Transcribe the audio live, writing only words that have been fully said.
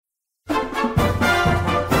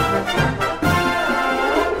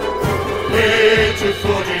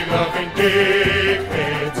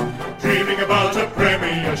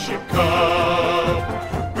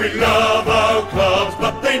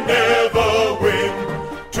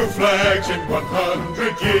flags in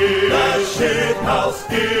 100 years. The shit house.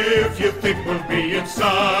 If you think we'll be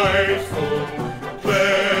insightful,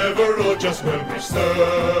 clever, or just well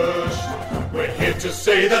researched, we're here to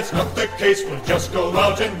say that's not the case. We'll just go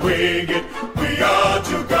out and wing it. We are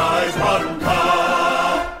two guys, one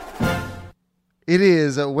cup. It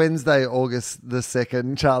is Wednesday, August the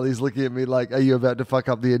 2nd. Charlie's looking at me like, are you about to fuck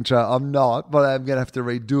up the intro? I'm not, but I'm going to have to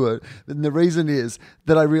redo it. And the reason is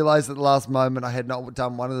that I realized at the last moment I had not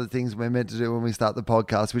done one of the things we're meant to do when we start the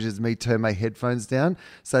podcast, which is me turn my headphones down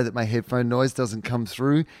so that my headphone noise doesn't come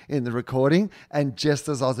through in the recording. And just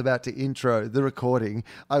as I was about to intro the recording,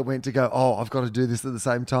 I went to go, oh, I've got to do this at the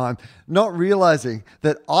same time, not realizing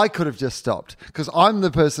that I could have just stopped because I'm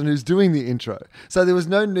the person who's doing the intro. So there was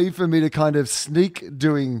no need for me to kind of sneak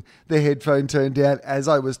doing the headphone turn down as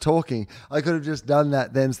I was talking. I could have just done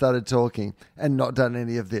that, then started talking and not done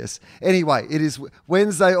any of this. Anyway, it is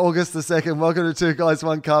Wednesday, August the 2nd. Welcome to Two Guys,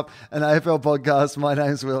 One Cup, an AFL podcast. My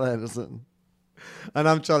name's Will Anderson. And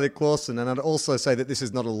I'm Charlie Clausen. And I'd also say that this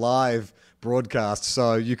is not a live broadcast,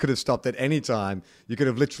 so you could have stopped at any time. You could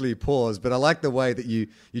have literally paused. But I like the way that you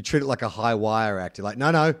treat it like a high wire act. You're like,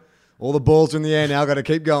 no, all the balls are in the air now, got to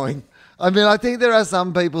keep going. I mean, I think there are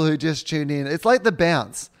some people who just tune in. It's like the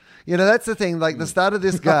bounce. You know, that's the thing. Like the start of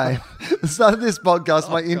this game, the start of this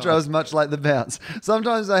podcast, my intro is much like the bounce.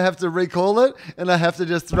 Sometimes I have to recall it and I have to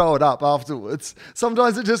just throw it up afterwards.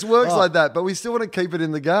 Sometimes it just works like that, but we still want to keep it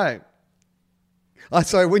in the game.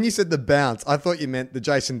 Sorry, when you said the bounce, I thought you meant the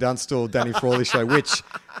Jason Dunstall, Danny Frawley show, which,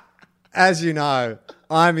 as you know,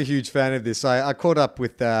 I'm a huge fan of this. I caught up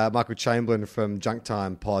with Michael Chamberlain from Junk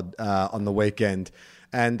Time Pod on the weekend.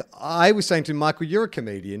 And I was saying to him, Michael, you're a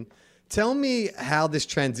comedian. Tell me how this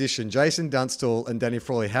transition, Jason Dunstall and Danny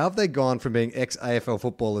Frawley, how have they gone from being ex-AFL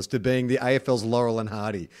footballers to being the AFL's Laurel and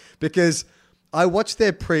Hardy? Because I watched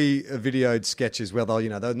their pre-videoed sketches where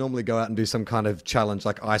they'll normally go out and do some kind of challenge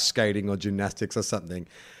like ice skating or gymnastics or something.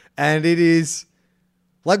 And it is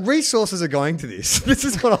like resources are going to this. This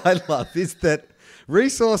is what I love, is that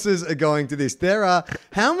resources are going to this. There are,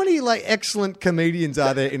 how many like excellent comedians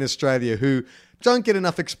are there in Australia who don't get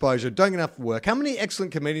enough exposure, don't get enough work? How many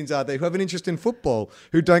excellent comedians are there who have an interest in football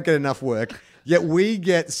who don't get enough work, yet we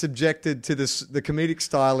get subjected to the comedic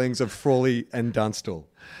stylings of Frawley and Dunstall?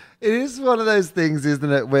 It is one of those things,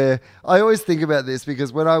 isn't it, where I always think about this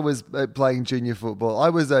because when I was playing junior football, I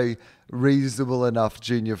was a reasonable enough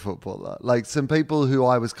junior footballer. Like some people who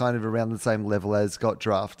I was kind of around the same level as got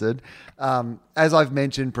drafted. As I've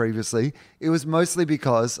mentioned previously, it was mostly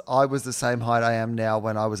because I was the same height I am now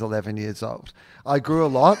when I was 11 years old. I grew a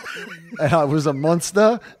lot and I was a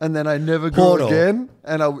monster and then I never grew again.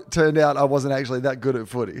 And I turned out I wasn't actually that good at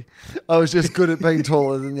footy. I was just good at being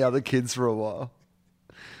taller than the other kids for a while.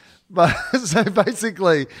 But so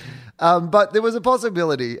basically, but there was a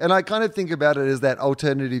possibility, and I kind of think about it as that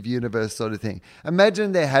alternative universe sort of thing.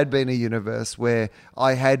 Imagine there had been a universe where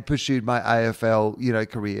I had pursued my AFL,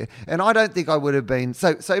 career, and I don't think I would have been.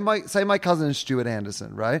 So my cousin Stuart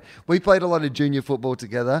Anderson, right? We played a lot of junior football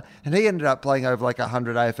together, and he ended up playing over like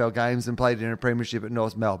 100 AFL games and played in a premiership at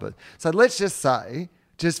North Melbourne. So let's just say,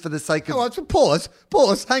 just for the sake of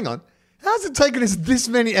Pause. Hang on. How's it taken us this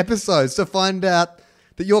many episodes to find out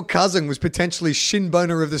that your cousin was potentially shin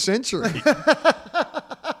boner of the century?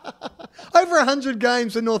 Over 100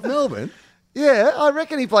 games for North Melbourne? Yeah, I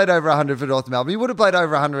reckon he played over 100 for North Melbourne. He would have played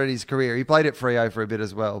over 100 in his career. He played at Freo for a bit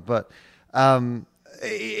as well. But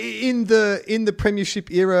in the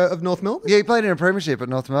premiership era of North Melbourne? Yeah, he played in a premiership at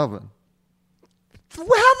North Melbourne. How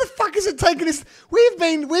the fuck is it taking us?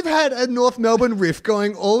 We've had a North Melbourne riff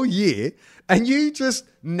going all year, and you just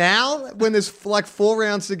now, when there's like 4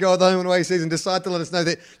 rounds to go of the home and away season, decide to let us know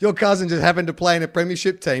that your cousin just happened to play in a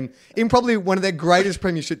premiership team in probably one of their greatest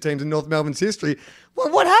premiership teams in North Melbourne's history.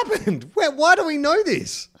 What happened? Why do we know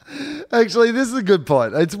this? Actually, this is a good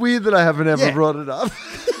point. It's weird that I haven't ever brought it up.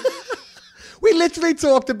 We literally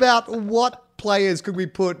talked about what players could we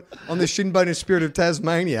put on the shinboner spirit of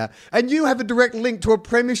Tasmania, and you have a direct link to a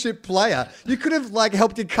premiership player. You could have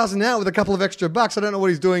helped your cousin out with a couple of extra bucks. I don't know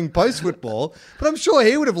what he's doing post football, but I'm sure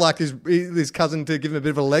he would have liked his cousin to give him a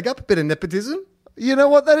bit of a leg up, a bit of nepotism. You know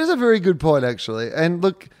what? That is a very good point, actually. And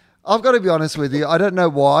look, I've got to be honest with you. I don't know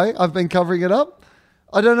why I've been covering it up.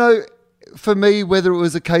 I don't know, for me, whether it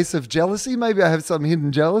was a case of jealousy. Maybe I have some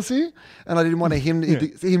hidden jealousy and I didn't want him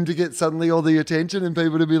to get suddenly all the attention and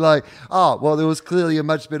people to be like, oh, well, there was clearly a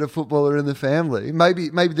much better footballer in the family. Maybe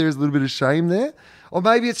there is a little bit of shame there. Or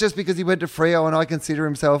maybe it's just because he went to Freo and I consider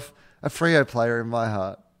himself a Freo player in my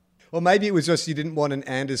heart. Or maybe it was just you didn't want an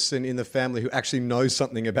Anderson in the family who actually knows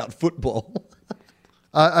something about football.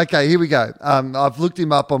 Okay, here we go. I've looked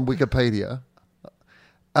him up on Wikipedia.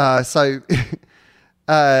 So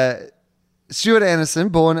Stuart Anderson,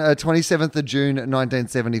 born 27th of June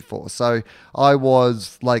 1974. So I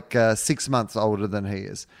was like 6 months older than he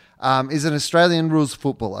is an Australian rules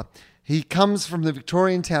footballer. He comes from the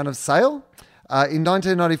Victorian town of Sale. In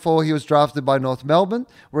 1994, he was drafted by North Melbourne,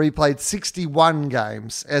 where he played 61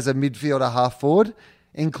 games as a midfielder half-forward,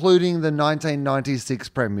 including the 1996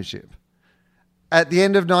 Premiership. At the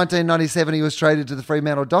end of 1997, he was traded to the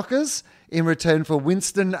Fremantle Dockers in return for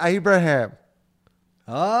Winston Abraham.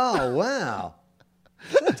 Oh, wow.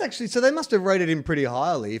 That's actually, so they must have rated him pretty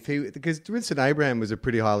highly because Winston Abraham was a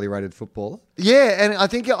pretty highly rated footballer. Yeah, and I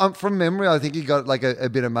think from memory, I think he got like a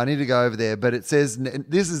bit of money to go over there, but it says,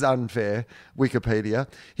 this is unfair, Wikipedia.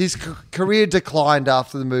 His career declined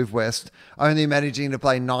after the move west, only managing to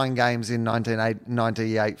play 9 games in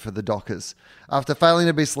 1998 for the Dockers. After failing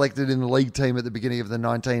to be selected in the league team at the beginning of the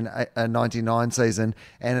 1999 season,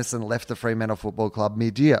 Anderson left the Fremantle Football Club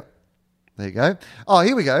mid-year. There you go. Oh,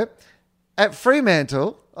 here we go. At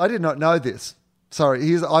Fremantle, I did not know this.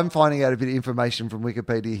 Sorry, I'm finding out a bit of information from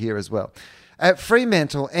Wikipedia here as well. At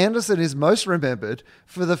Fremantle, Anderson is most remembered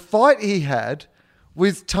for the fight he had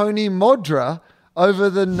with Tony Modra over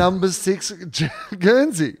the number 6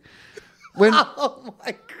 Guernsey. Oh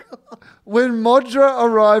my God. When Modra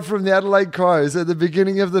arrived from the Adelaide Crows at the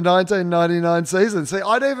beginning of the 1999 season. See,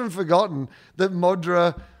 I'd even forgotten that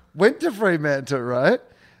Modra went to Fremantle, right?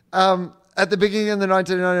 At the beginning of the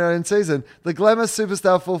 1999 season, the glamour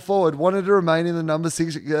superstar full forward wanted to remain in the number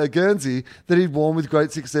 6 Guernsey that he'd worn with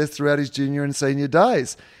great success throughout his junior and senior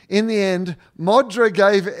days. In the end, Modra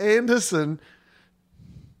gave Anderson...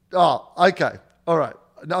 Oh, okay. All right.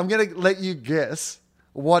 Now I'm going to let you guess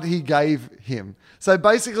what he gave him. So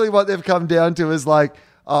basically what they've come down to is like,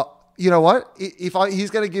 you know what? He's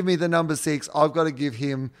going to give me the number 6, I've got to give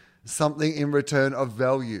him something in return of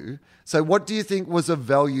value. So what do you think was of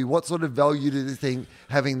value? What sort of value do you think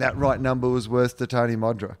having that right number was worth to Tony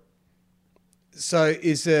Modra? So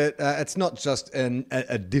is it, it's not just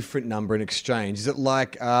a different number in exchange. Is it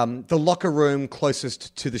like the locker room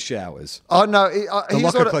closest to the showers? Oh, no. The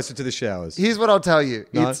locker closer to the showers. Here's what I'll tell you.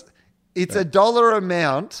 No? It's a dollar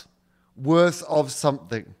amount worth of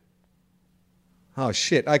something. Oh,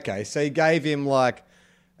 shit. Okay. So he gave him like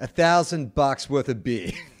 $1,000 worth of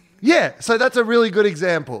beer. Yeah, so that's a really good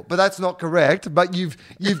example, but that's not correct. But you've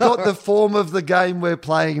got the form of the game we're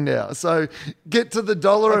playing now. So get to the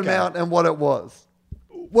dollar amount and what it was.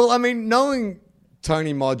 Well, I mean, knowing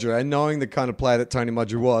Tony Modra and knowing the kind of player that Tony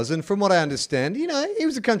Modra was, and from what I understand, you know, he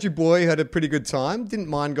was a country boy who had a pretty good time, didn't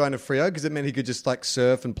mind going to Freo because it meant he could just like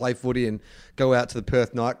surf and play footy and go out to the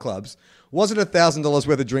Perth nightclubs. Wasn't $1,000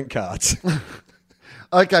 worth of drink cards.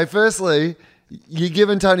 Okay, firstly, you're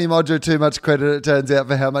giving Tony Modra too much credit, it turns out,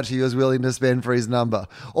 for how much he was willing to spend for his number.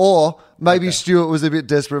 Or maybe Stuart was a bit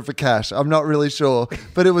desperate for cash. I'm not really sure.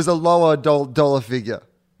 But it was a lower dollar figure.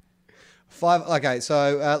 Okay,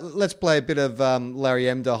 so let's play a bit of Larry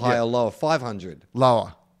Emder, higher, lower. 500.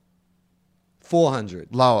 Lower.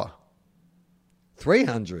 400. Lower.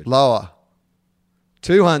 300. Lower.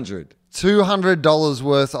 200. $200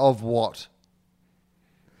 worth of what?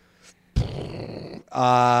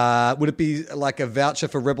 Would it be like a voucher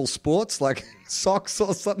for Rebel Sports, like socks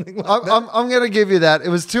or something like that? I'm going to give you that. It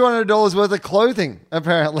was $200 worth of clothing,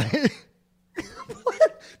 apparently.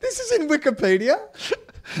 What? This is in Wikipedia?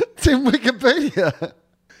 It's in Wikipedia.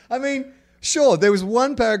 I mean, sure, there was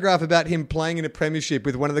one paragraph about him playing in a premiership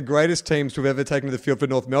with one of the greatest teams to have ever taken to the field for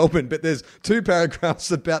North Melbourne, but there's 2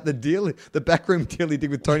 paragraphs about the backroom deal he did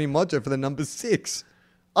with Tony Modra for the number 6.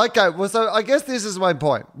 Okay, well, so I guess this is my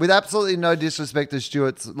point. With absolutely no disrespect to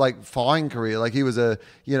Stuart's like fine career, like he was a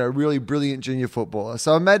really brilliant junior footballer.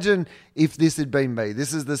 So imagine if this had been me.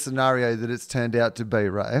 This is the scenario that it's turned out to be,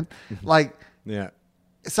 right? Like, yeah.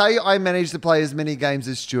 Say I managed to play as many games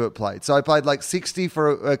as Stuart played. So I played like 60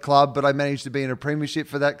 for a club, but I managed to be in a premiership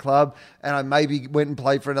for that club, and I maybe went and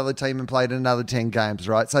played for another team and played another 10 games,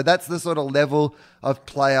 right? So that's the sort of level of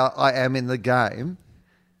player I am in the game.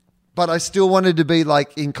 But I still wanted to be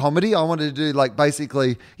like in comedy. I wanted to do like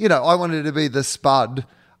basically, I wanted to be the Spud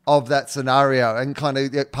of that scenario and kind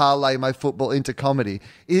of parlay my football into comedy.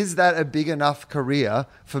 Is that a big enough career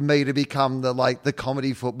for me to become the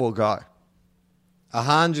comedy football guy?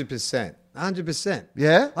 100%. 100%.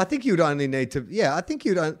 Yeah? I think you'd only need to... Yeah, I think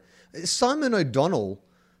you'd... Simon O'Donnell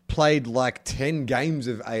played like 10 games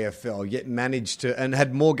of AFL, yet managed to... And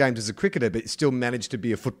had more games as a cricketer, but still managed to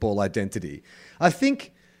be a football identity.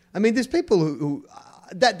 I mean, there's people who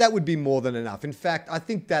that would be more than enough. In fact, I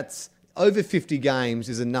think that's over 50 games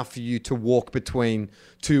is enough for you to walk between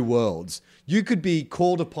two worlds. You could be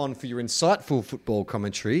called upon for your insightful football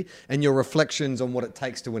commentary and your reflections on what it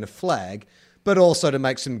takes to win a flag, but also to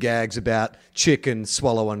make some gags about chicken,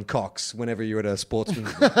 swallow and cocks whenever you're at a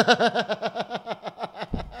sportsman's event.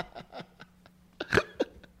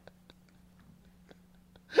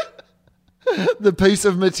 The piece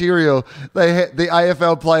of material the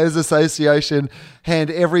AFL Players Association hand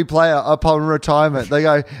every player upon retirement. They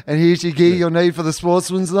go, and here's your gear you'll need for the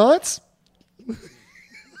sportsman's nights.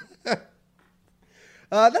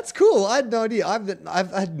 That's cool. I had no idea.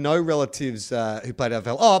 I've had no relatives who played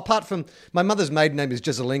AFL. Oh, apart from my mother's maiden name is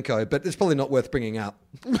Jezelenko, but it's probably not worth bringing up.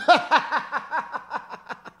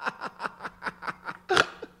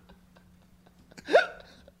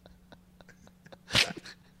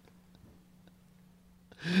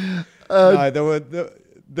 There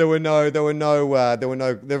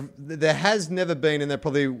has never been, and there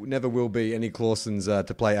probably never will be any Clawsons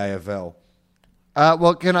to play AFL.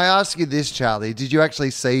 Well, can I ask you this, Charlie? Did you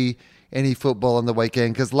actually see any football on the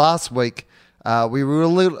weekend? Because last week we were a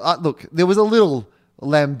little... look, there was a little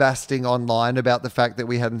lambasting online about the fact that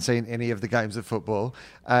we hadn't seen any of the games of football.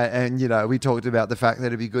 And, we talked about the fact that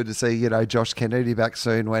it'd be good to see, Josh Kennedy back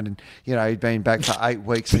soon when, he'd been back for 8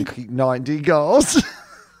 weeks and kicked 90 goals.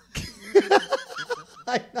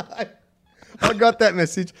 I know. I got that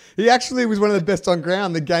message. He actually was one of the best on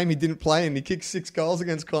ground the game he didn't play in. He kicked 6 goals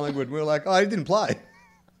against Collingwood. We were like, oh, he didn't play.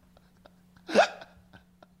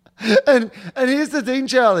 And here's the thing,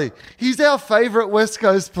 Charlie. He's our favourite West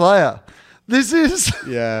Coast player. This is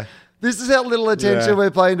how little attention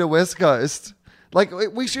we're paying to West Coast. Like,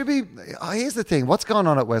 we should be... here's the thing. What's going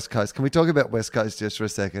on at West Coast? Can we talk about West Coast just for a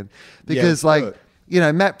second? Because,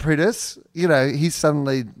 Matt Priddis, he's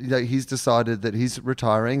suddenly, he's decided that he's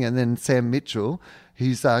retiring. And then Sam Mitchell,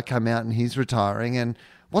 he's come out and he's retiring. And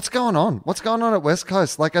what's going on? What's going on at West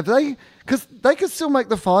Coast? Like, have they... Because they could still make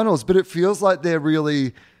the finals, but it feels like they're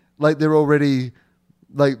really... Like, they're already,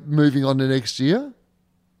 moving on to next year.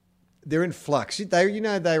 They're in flux.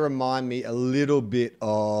 They remind me a little bit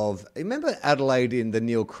of... Remember Adelaide in the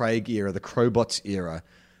Neil Craig era, the Crowbots era?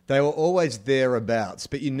 They were always thereabouts,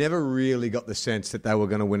 but you never really got the sense that they were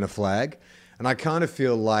going to win a flag. And I kind of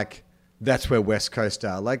feel like that's where West Coast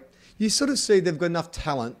are. Like, you sort of see they've got enough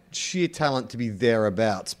talent, sheer talent, to be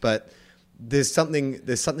thereabouts, but there's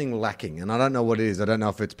something lacking, and I don't know what it is. I don't know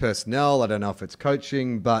if it's personnel, I don't know if it's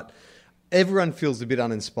coaching, but everyone feels a bit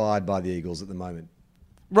uninspired by the Eagles at the moment.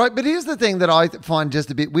 Right, but here's the thing that I find just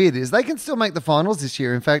a bit weird is they can still make the finals this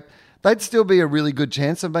year. In fact, they'd still be a really good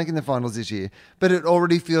chance of making the finals this year. But it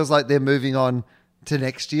already feels like they're moving on to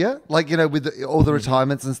next year, with all the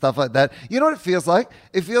retirements and stuff like that. You know what it feels like?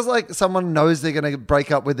 It feels like someone knows they're going to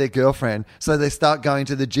break up with their girlfriend, so they start going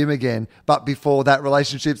to the gym again, but before that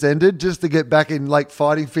relationship's ended, just to get back in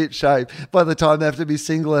fighting fit shape. By the time they have to be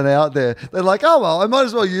single and out there, they're like, oh well, I might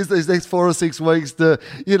as well use these next 4 or 6 weeks to,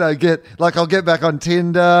 I'll get back on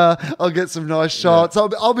Tinder, I'll get some nice shots,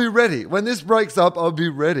 I'll be ready. When this breaks up, I'll be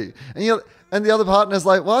ready. And the other partner's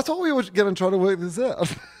like, well, I thought we were going to try to work this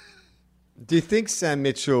out. Do you think Sam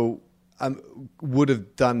Mitchell would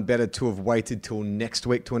have done better to have waited till next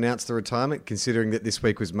week to announce the retirement, considering that this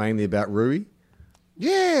week was mainly about Rui?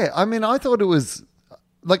 Yeah, I thought it was...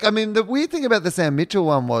 the weird thing about the Sam Mitchell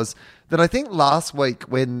one was that I think last week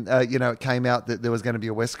when, it came out that there was going to be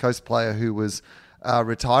a West Coast player who was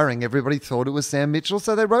retiring, everybody thought it was Sam Mitchell.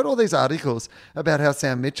 So they wrote all these articles about how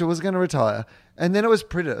Sam Mitchell was going to retire. And then it was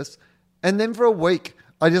Priddis. And then for a week...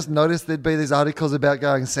 I just noticed there'd be these articles about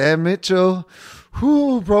going, Sam Mitchell,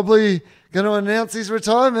 probably going to announce his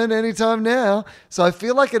retirement anytime now. So I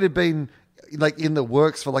feel like it had been in the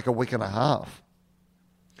works for a week and a half.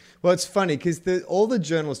 Well, it's funny because all the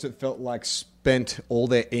journalists, it felt like, spent all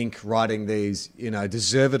their ink writing these,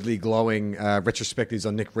 deservedly glowing retrospectives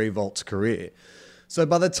on Nick Riewoldt's career. So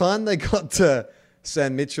by the time they got to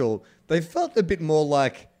Sam Mitchell, they felt a bit more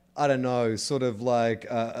like, I don't know, sort of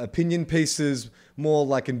opinion pieces, more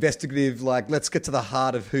investigative, let's get to the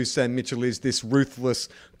heart of who Sam Mitchell is, this ruthless,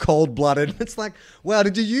 cold-blooded. It's like, wow,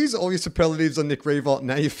 did you use all your superlatives on Nick Riewoldt?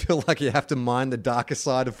 Now you feel like you have to mine the darker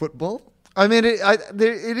side of football? It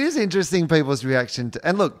is interesting, people's reaction to...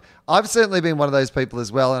 And look, I've certainly been one of those people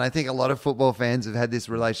as well, and I think a lot of football fans have had this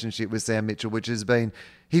relationship with Sam Mitchell, which has been...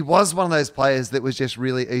 He was one of those players that was just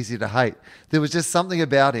really easy to hate. There was just something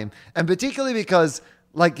about him. And particularly because,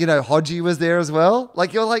 Hodgie was there as well.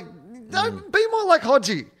 You're like... Don't be more like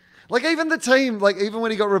Hodgie. Even the team, even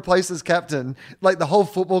when he got replaced as captain, the whole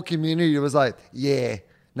football community was like, yeah,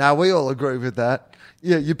 we all agree with that.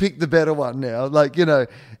 Yeah, you picked the better one now.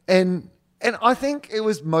 And And I think it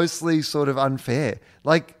was mostly sort of unfair.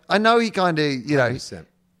 Like, I know he kind of, 100%.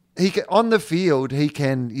 on the field, he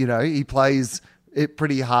can, he plays it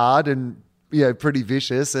pretty hard and, pretty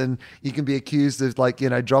vicious, and he can be accused of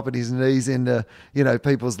dropping his knees into,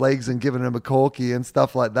 people's legs and giving them a corky and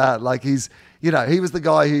stuff like that. Like he was the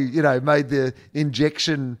guy who, made the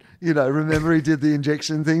injection, remember he did the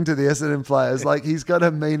injection thing to the Essendon players. Like he's got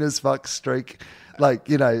a mean as fuck streak,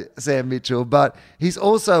 Sam Mitchell, but he's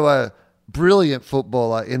also a brilliant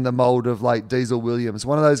footballer in the mold of Diesel Williams,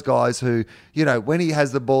 one of those guys who, when he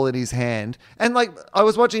has the ball in his hand, and I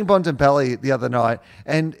was watching Bontempelli the other night,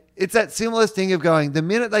 and it's that similar thing of going, the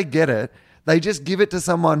minute they get it, they just give it to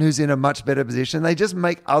someone who's in a much better position. They just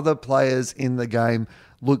make other players in the game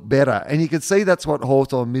look better. And you could see that's what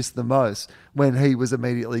Hawthorn missed the most when he was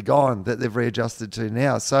immediately gone, that they've readjusted to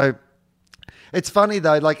now. So it's funny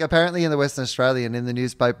though, apparently in the Western Australian, in the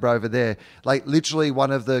newspaper over there, literally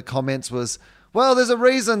one of the comments was, well, there's a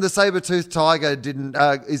reason the saber-toothed tiger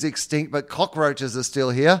is extinct, but cockroaches are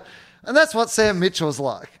still here. And that's what Sam Mitchell's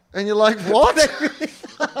like. And you're like, what?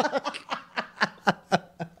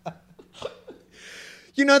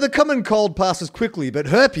 The common cold passes quickly, but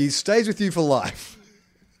herpes stays with you for life.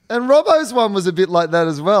 And Robbo's one was a bit like that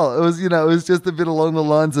as well. It was, it was just a bit along the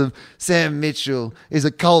lines of Sam Mitchell is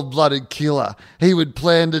a cold-blooded killer. He would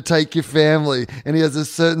plan to take your family, and he has a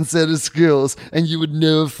certain set of skills, and you would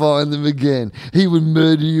never find them again. He would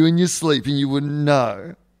murder you in your sleep, and you wouldn't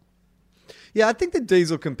know. Yeah, I think the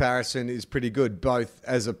Diesel comparison is pretty good, both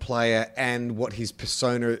as a player and what his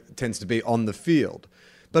persona tends to be on the field.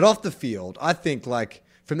 But off the field, I think,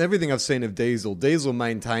 from everything I've seen of Diesel, Diesel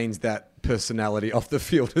maintains that personality off the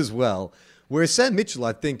field as well. Whereas Sam Mitchell,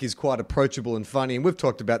 I think, is quite approachable and funny. And we've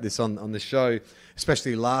talked about this on the show,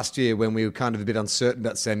 especially last year when we were kind of a bit uncertain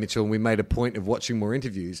about Sam Mitchell and we made a point of watching more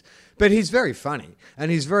interviews. But he's very funny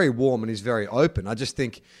and he's very warm and he's very open. I just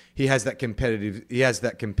think he has that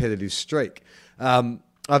competitive streak. I've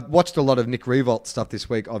watched a lot of Nick Riewoldt stuff this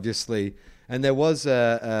week, obviously. And there was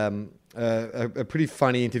a pretty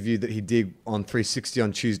funny interview that he did on 360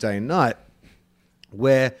 on Tuesday night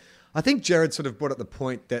where I think Jared sort of brought up the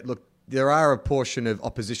point that, look, there are a portion of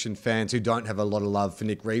opposition fans who don't have a lot of love for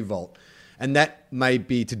Nick Riewoldt. And that may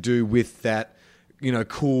be to do with that,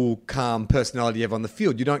 cool, calm personality you have on the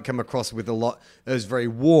field. You don't come across with a lot as very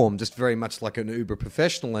warm, just very much like an uber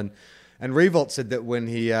professional. And Riewoldt said that when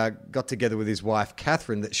he got together with his wife,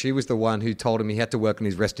 Catherine, that she was the one who told him he had to work on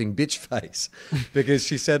his resting bitch face. Because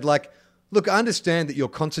she said, look, I understand that you're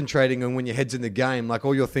concentrating on when your head's in the game,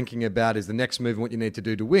 all you're thinking about is the next move and what you need to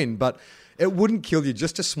do to win. But it wouldn't kill you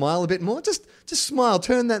just to smile a bit more. Just smile,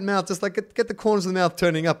 turn that mouth, just get the corners of the mouth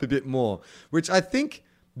turning up a bit more. Which I think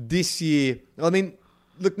this year, look,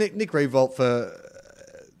 Nick Riewoldt,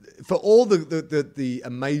 for all the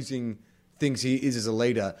amazing things he is as a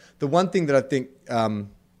leader, the one thing that I think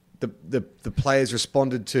the players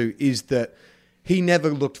responded to is that he never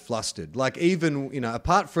looked flustered. Even,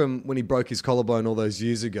 apart from when he broke his collarbone all those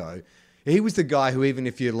years ago, he was the guy who, even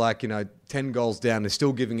if you're 10 goals down, is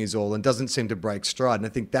still giving his all and doesn't seem to break stride. And I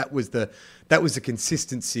think that was the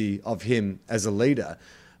consistency of him as a leader.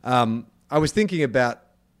 I was thinking about,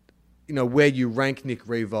 where you rank Nick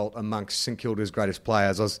Riewoldt amongst St Kilda's greatest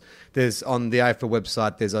players. There's on the AFL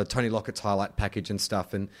website, there's a Tony Lockett's highlight package and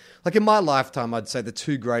stuff. And in my lifetime, I'd say the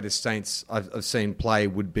two greatest Saints I've seen play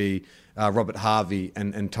would be Robert Harvey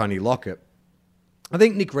and Tony Lockett. I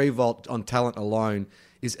think Nick Riewoldt on talent alone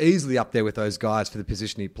is easily up there with those guys for the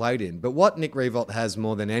position he played in. But what Nick Riewoldt has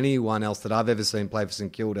more than anyone else that I've ever seen play for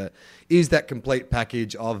St Kilda is that complete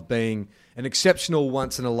package of being an exceptional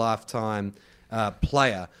once-in-a-lifetime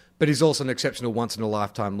player, but he's also an exceptional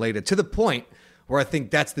once-in-a-lifetime leader, to the point where I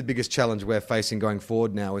think that's the biggest challenge we're facing going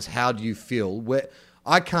forward now is how do you fill?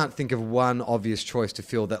 I can't think of one obvious choice to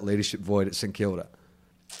fill that leadership void at St Kilda.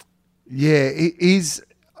 Yeah,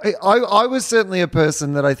 I was certainly a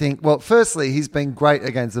person that I think, well, firstly, he's been great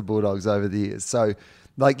against the Bulldogs over the years. So,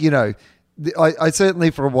 I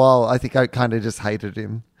certainly for a while, I think I kind of just hated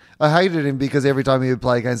him. I hated him because every time he would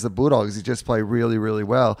play against the Bulldogs, he just played really, really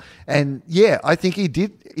well. And yeah, I think he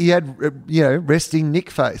did. He had, resting Nick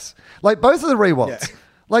face. Both of the Riewolds. Yeah.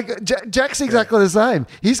 Jack's exactly the same.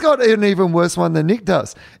 He's got an even worse one than Nick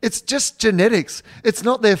does. It's just genetics. It's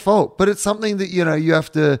not their fault, but it's something that, you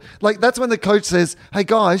have to, that's when the coach says, hey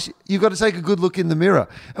guys, you've got to take a good look in the mirror.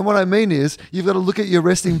 And what I mean is you've got to look at your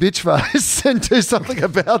resting bitch face and do something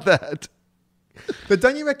about that. But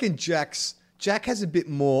don't you reckon Jack has a bit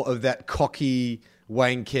more of that cocky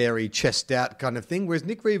Wayne Carey chest out kind of thing, whereas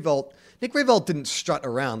Nick Riewoldt Nick Riewoldt didn't strut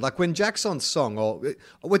around. Like when Jack's on song, or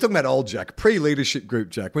we're talking about old Jack, pre-leadership group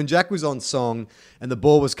Jack. When Jack was on song and the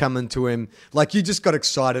ball was coming to him, like you just got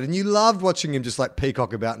excited and you loved watching him just like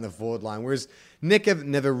peacock about in the forward line. Whereas Nick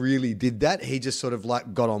never really did that. He just sort of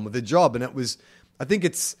like got on with the job. And it was, I think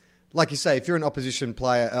it's, like you say, if you're an opposition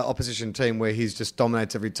player, opposition team where he's just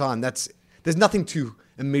dominates every time, there's nothing to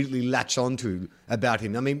immediately latch onto about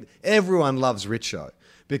him. I mean, everyone loves Richo.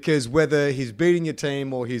 Because whether he's beating your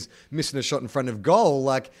team or he's missing a shot in front of goal,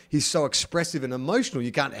 like he's so expressive and emotional,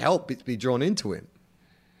 you can't help but be drawn into him.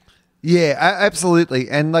 Yeah, absolutely.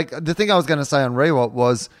 And like the thing I was going to say on Riewoldt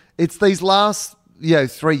was it's these last,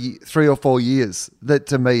 3 or 4 years that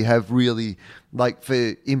to me have really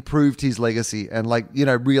improved his legacy and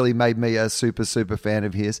really made me a super, super fan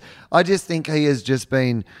of his. I just think he has just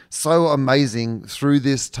been so amazing through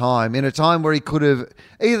this time, in a time where he could have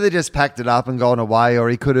either just packed it up and gone away, or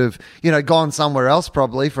he could have, gone somewhere else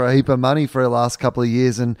probably for a heap of money for the last couple of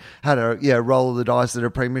years and had a roll of the dice at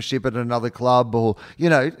a premiership at another club, or,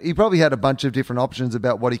 he probably had a bunch of different options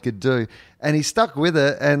about what he could do. And he stuck with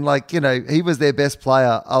it, and he was their best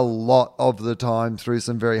player a lot of the time through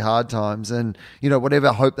some very hard times. And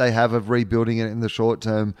whatever hope they have of rebuilding it in the short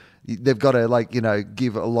term, they've got to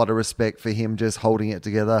give a lot of respect for him just holding it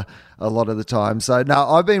together a lot of the time. So no,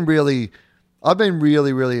 I've been really,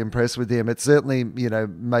 really impressed with him. It certainly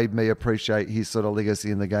made me appreciate his sort of legacy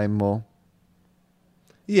in the game more.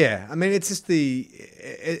 Yeah, I mean, it's just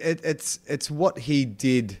it's what he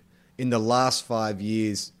did in the last 5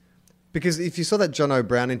 years. Because if you saw that John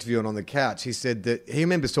O'Brien interview on the Couch, he said that he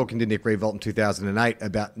remembers talking to Nick Riewoldt in 2008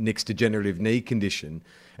 about Nick's degenerative knee condition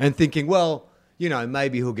and thinking, well,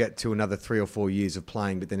 maybe he'll get to another 3 or 4 years of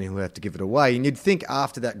playing, but then he'll have to give it away. And you'd think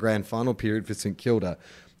after that grand final period for St Kilda,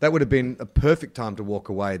 that would have been a perfect time to walk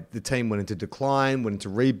away. The team went into decline, went into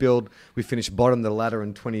rebuild. We finished bottom of the ladder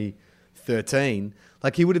in 2013.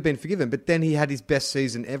 Like, he would have been forgiven. But then he had his best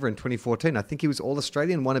season ever in 2014. I think he was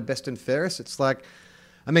All-Australian, won a best and fairest. It's like,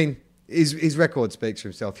 I mean, his record speaks for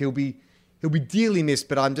himself. He'll be dearly missed,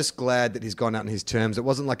 but I'm just glad that he's gone out on his terms. It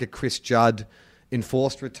wasn't like a Chris Judd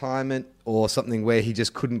enforced retirement or something where he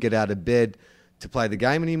just couldn't get out of bed to play the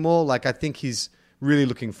game anymore. Like, I think he's really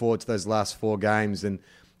looking forward to those last 4 games. And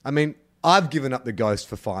I mean, I've given up the ghost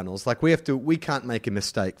for finals. Like, we can't make a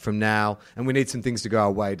mistake from now, and we need some things to go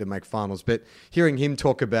our way to make finals. But hearing him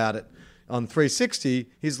talk about it on 360,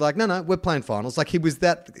 he's like, no, we're playing finals. Like, he was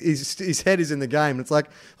his head is in the game. And it's like,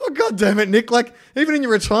 oh, God damn it, Nick. Like, even in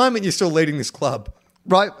your retirement, you're still leading this club.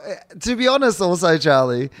 Right. To be honest also,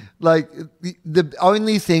 Charlie, the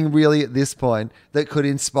only thing really at this point that could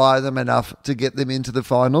inspire them enough to get them into the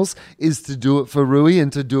finals is to do it for Rui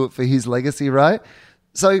and to do it for his legacy, right?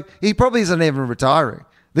 So he probably isn't even retiring.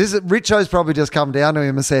 Richo's probably just come down to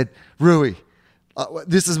him and said, Rui,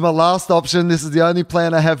 this is my last option. This is the only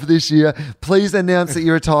plan I have for this year. Please announce that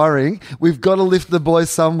you're retiring. We've got to lift the boys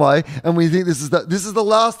some way, and we think this is the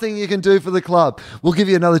last thing you can do for the club. We'll give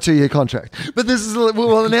you another 2-year contract, but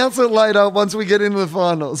we'll announce it later once we get into the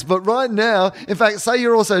finals. But right now, in fact, say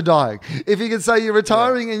you're also dying. If you can say you're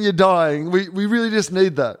retiring and you're dying, we really just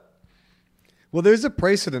need that. Well, there's a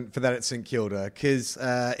precedent for that at St Kilda because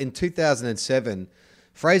in 2007.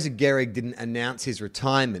 Fraser Gehrig didn't announce his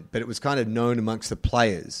retirement, but it was kind of known amongst the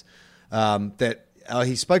players that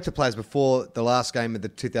he spoke to players before the last game of the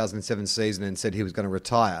 2007 season and said he was going to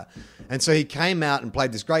retire. And so he came out and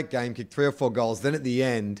played this great game, kicked 3 or 4 goals. Then at the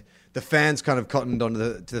end, the fans kind of cottoned on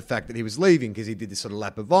to the fact that he was leaving because he did this sort of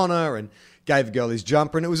lap of honour and gave a girl his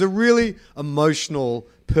jumper. And it was a really emotional,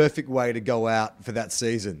 perfect way to go out for that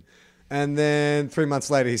season. And then 3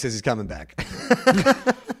 months later, he says he's coming back.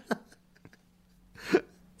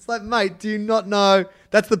 It's like, mate, do you not know?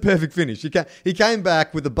 That's the perfect finish. He came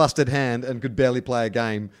back with a busted hand and could barely play a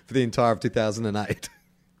game for the entire of 2008.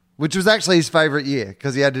 Which was actually his favourite year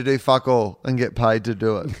because he had to do fuck all and get paid to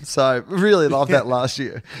do it. So really loved that last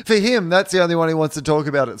year. For him, that's the only one he wants to talk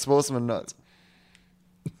about at Sportsman Notes.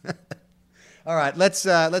 All right, let's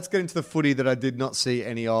get into the footy that I did not see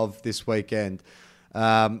any of this weekend.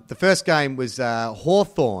 The first game was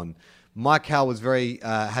Hawthorn. Mike Howell was very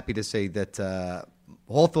happy to see that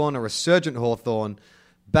Hawthorn, a resurgent Hawthorn,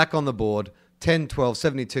 back on the board,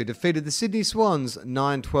 10-12-72, defeated the Sydney Swans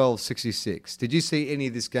 9-12-66. Did you see any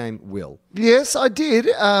of this game, Will? Yes, I did.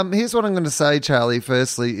 Here's what I'm going to say, Charlie,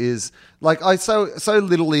 firstly, is I so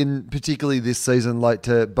little in particularly this season like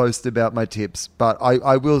to boast about my tips, but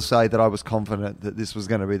I will say that I was confident that this was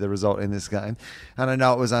going to be the result in this game. And I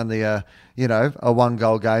know it was only a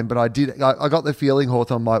 1-goal game, but I got the feeling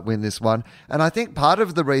Hawthorn might win this one. And I think part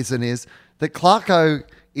of the reason is that Clarko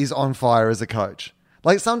is on fire as a coach.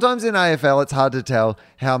 Like sometimes in AFL, it's hard to tell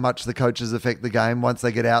how much the coaches affect the game once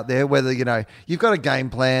they get out there. Whether, you've got a game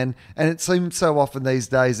plan, and it seems so often these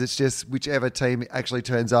days it's just whichever team actually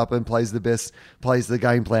turns up and plays the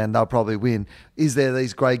game plan, they'll probably win. Is there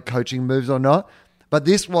these great coaching moves or not? But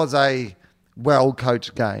this was a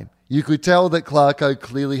well-coached game. You could tell that Clarko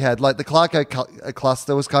clearly had, like the Clarko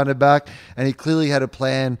cluster was kind of back, and he clearly had a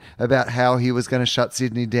plan about how he was going to shut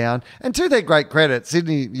Sydney down. And to their great credit,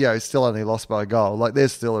 Sydney, still only lost by a goal. Like they're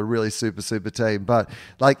still a really super, super team. But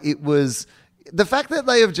like it was the fact that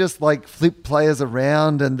they have just like flipped players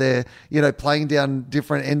around and they're, playing down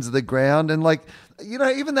different ends of the ground. And like,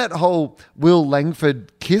 even that whole Will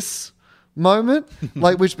Langford kiss moment,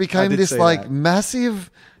 like which became this like massive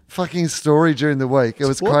fucking story during the week. It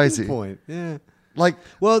was crazy. Point. Yeah. Like,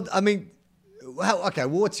 well, I mean,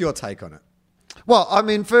 what's your take on it? Well, I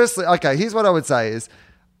mean, firstly, okay, here's what I would say is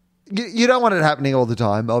you don't want it happening all the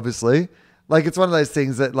time, obviously. Like, it's one of those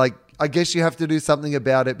things that, like, I guess you have to do something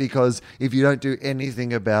about it because if you don't do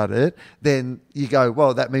anything about it, then you go,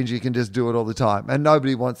 well, that means you can just do it all the time. And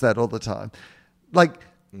nobody wants that all the time. Like,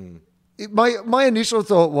 my initial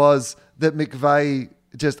thought was that McVeigh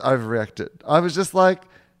just overreacted. I was just like,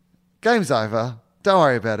 game's over. Don't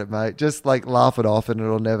worry about it, mate. Just like laugh it off and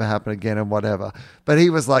it'll never happen again and whatever. But he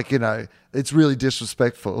was like, it's really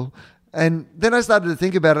disrespectful. And then I started to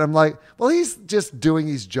think about it. I'm like, well, he's just doing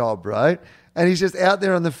his job, right? And he's just out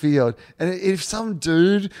there on the field. And if some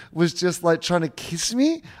dude was just like trying to kiss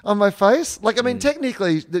me on my face, like, I mean,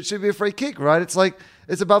 technically that should be a free kick, right? It's like,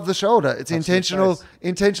 it's above the shoulder. It's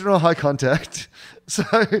intentional high contact. So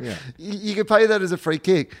you could pay that as a free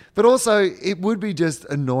kick. But also it would be just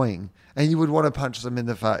annoying and you would want to punch them in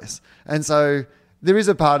the face. And so there is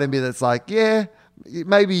a part of me that's like, yeah,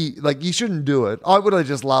 maybe like you shouldn't do it. I would have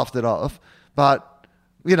just laughed it off. But,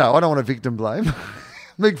 I don't want to victim blame.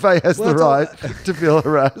 McVeigh has the right to feel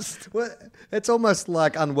harassed. Well, it's almost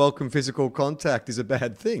like unwelcome physical contact is a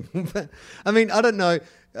bad thing. I mean, I don't know.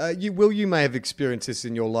 You may have experienced this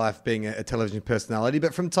in your life being a television personality,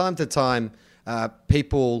 but from time to time,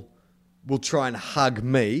 people will try and hug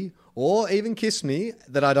me or even kiss me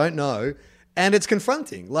that I don't know. And it's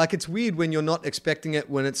confronting. Like, it's weird when you're not expecting it,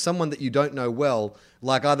 when it's someone that you don't know well,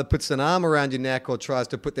 like either puts an arm around your neck or tries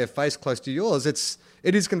to put their face close to yours. It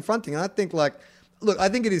is confronting. And I think I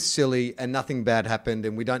think it is silly and nothing bad happened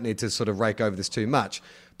and we don't need to sort of rake over this too much.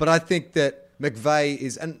 But I think that McVeigh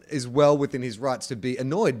is well within his rights to be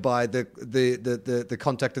annoyed by the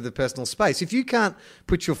contact of the personal space. If you can't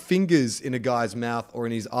put your fingers in a guy's mouth or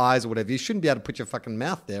in his eyes or whatever, you shouldn't be able to put your fucking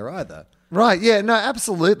mouth there either. Right, yeah, no,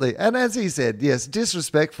 absolutely. And as he said, yes,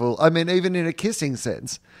 disrespectful. I mean, even in a kissing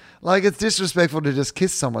sense. Like, it's disrespectful to just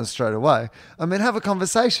kiss someone straight away. I mean, have a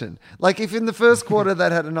conversation. Like, if in the first quarter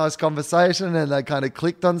they'd had a nice conversation and they kind of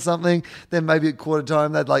clicked on something, then maybe at quarter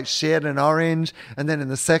time they'd like shared an orange. And then in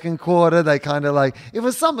the second quarter, they kind of like, it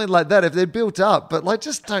was something like that if they'd built up. But like,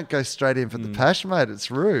 just don't go straight in for the pash, mate.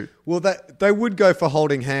 It's rude. Well, they would go for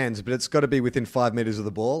holding hands, but it's got to be within 5 meters of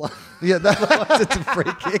the ball. Yeah, otherwise it's a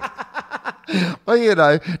free kick.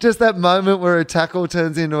 Well, just that moment where a tackle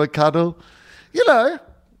turns into a cuddle.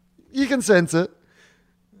 You can sense it.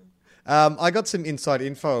 I got some inside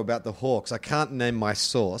info about the Hawks. I can't name my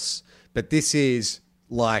source, but this is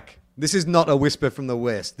not a whisper from the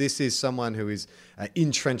West. This is someone who is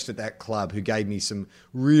entrenched at that club who gave me some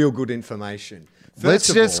real good information.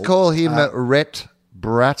 Let's just call him Rhett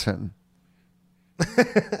Bratton.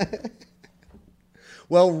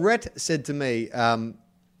 Well, Rhett said to me,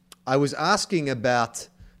 I was asking about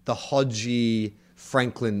the Hodgie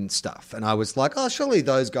Franklin stuff. And I was like, oh, surely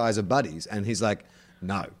those guys are buddies. And he's like,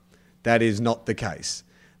 no, that is not the case.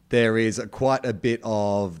 There's quite a bit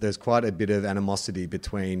of animosity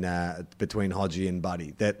between Hodgie and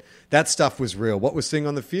Buddy. That stuff was real. What we're seeing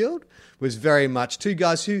on the field was very much two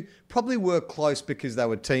guys who probably were close because they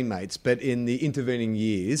were teammates, but in the intervening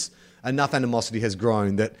years, enough animosity has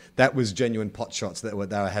grown that was genuine pot shots that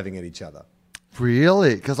they were having at each other.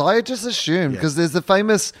 Really? Because I just assumed, because there's the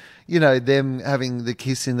famous, them having the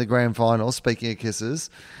kiss in the grand final, speaking of kisses,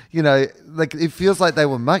 like it feels like they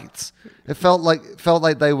were mates. It felt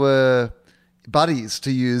like they were buddies,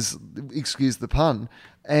 to excuse the pun.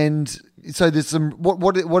 And so there's some,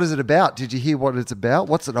 what is it about? Did you hear what it's about?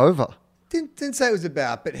 What's it over? Didn't say it was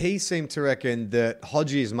about, but he seemed to reckon that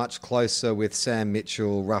Hodgie is much closer with Sam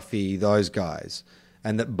Mitchell, Ruffy, those guys,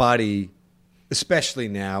 and that Buddy, especially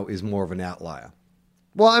now, is more of an outlier.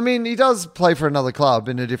 Well, I mean, he does play for another club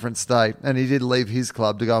in a different state, and he did leave his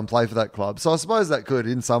club to go and play for that club. So I suppose that could,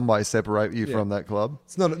 in some way, separate you from that club.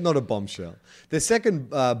 It's not a bombshell. The second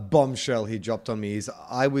bombshell he dropped on me is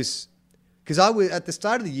I was Because I was at the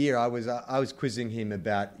start of the year, I was quizzing him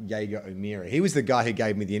about Jaeger O'Meara. He was the guy who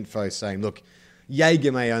gave me the info saying, look,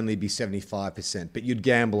 Jaeger may only be 75%, but you'd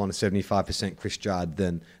gamble on a 75% Chris Judd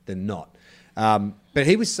than not. But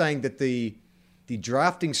he was saying that the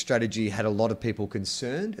drafting strategy had a lot of people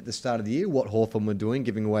concerned at the start of the year, what Hawthorn were doing,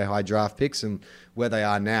 giving away high draft picks and where they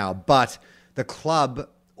are now. But the club,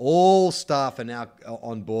 all staff are now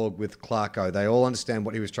on board with Clarko. They all understand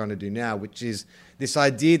what he was trying to do now, which is this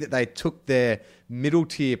idea that they took their middle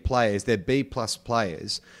tier players, their B-plus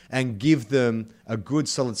players, and give them a good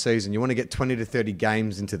solid season. You want to get 20 to 30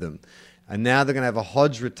 games into them. And now they're going to have a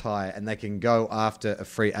Hodge retire and they can go after a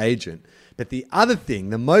free agent. But the other thing,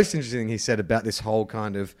 the most interesting thing he said about this whole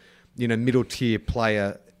kind of, middle tier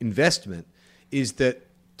player investment is that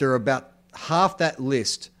there are about half that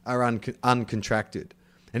list are uncontracted.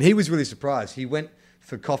 And he was really surprised. He went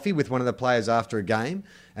for coffee with one of the players after a game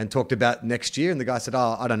and talked about next year. And the guy said,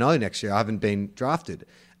 I don't know next year. I haven't been drafted.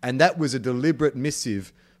 And that was a deliberate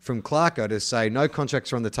missive from Clarko to say no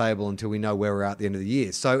contracts are on the table until we know where we're at the end of the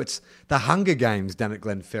year. So it's the Hunger Games down at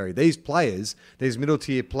Glen Ferry. These players, these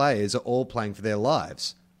middle-tier players, are all playing for their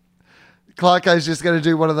lives. Clarko's just going to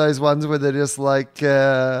do one of those ones where they're just like, Break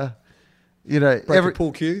a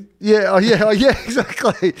pool cue? Yeah,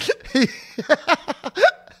 exactly.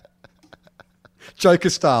 Joker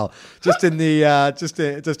style, just in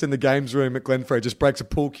the games room at Glen Ferry, just breaks a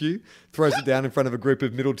pool cue, throws it down in front of a group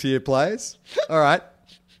of middle-tier players. All right.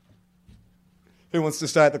 Who wants to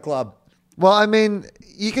stay at the club? Well, I mean,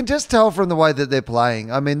 you can just tell from the way that they're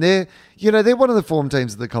playing. I mean, they're one of the form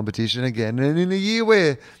teams of the competition again. And in a year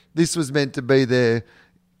where this was meant to be their,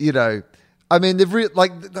 I mean,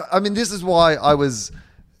 this is why I was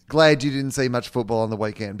glad you didn't see much football on the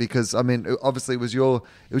weekend because, I mean, obviously it was your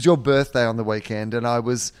birthday on the weekend and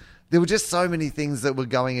there were just so many things that were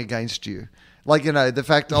going against you. Like, the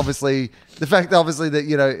fact obviously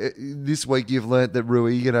that, this week you've learnt that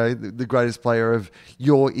Rui, the greatest player of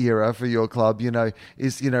your era for your club,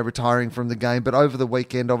 is, retiring from the game. But over the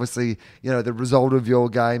weekend, obviously, the result of your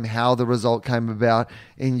game, how the result came about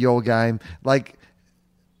in your game, like...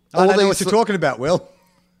 I don't know what you're talking about, Will.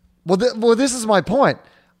 Well, this is my point.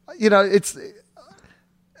 It's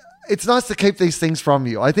nice to keep these things from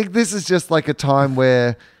you. I think this is just like a time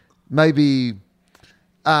where maybe...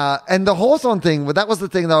 and the Hawthorn thing, that was the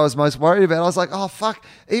thing that I was most worried about. I was like, oh, fuck,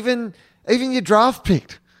 even your draft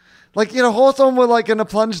picked. Like, Hawthorn were like going to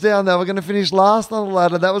plunge down. They were going to finish last on the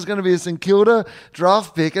ladder. That was going to be a St Kilda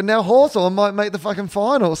draft pick. And now Hawthorn might make the fucking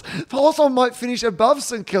finals. Hawthorn might finish above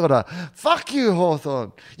St Kilda. Fuck you,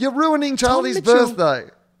 Hawthorn. You're ruining Charlie's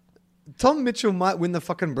birthday. Tom Mitchell might win the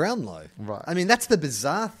fucking Brownlow. Right. I mean, that's the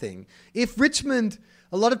bizarre thing. If Richmond...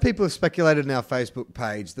 A lot of people have speculated in our Facebook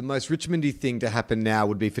page the most Richmondy thing to happen now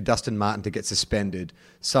would be for Dustin Martin to get suspended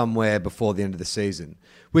somewhere before the end of the season,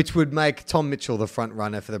 which would make Tom Mitchell the front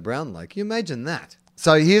runner for the Brownlow. Can you imagine that?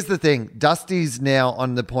 So here's the thing. Dusty's now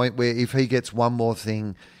on the point where if he gets one more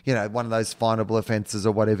thing, one of those finable offences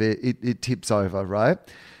or whatever, it tips over, right?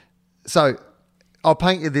 So I'll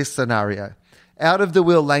paint you this scenario. Out of the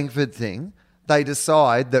Will Langford thing, they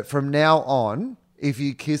decide that from now on, if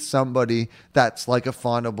you kiss somebody, that's like a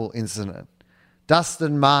finable incident.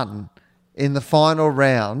 Dustin Martin, in the final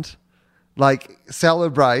round,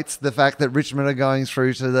 celebrates the fact that Richmond are going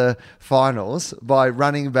through to the finals by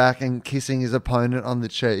running back and kissing his opponent on the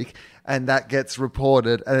cheek, and that gets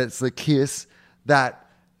reported, and it's the kiss that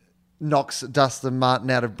knocks Dustin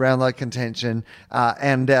Martin out of Brownlow contention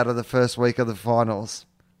and out of the first week of the finals.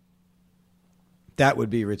 That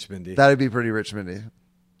would be Richmondy. That would be pretty Richmondy.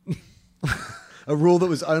 A rule that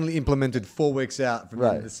was only implemented 4 weeks out from the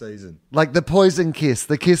end of the season. Like the poison kiss,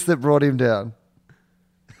 the kiss that brought him down.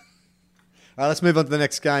 All right, let's move on to the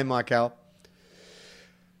next game, Michael.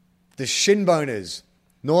 The Shinboners,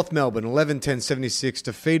 North Melbourne, 11-10-76,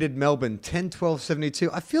 defeated Melbourne 10-12-72.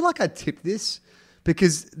 I feel like I tipped this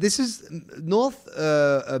because this is North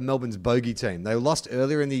Melbourne's bogey team. They lost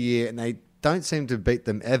earlier in the year and they don't seem to beat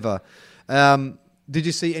them ever. Did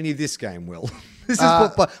you see any of this game, Will? This is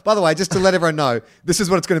by the way, just to let everyone know, this is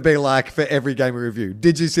what it's going to be like for every game we review.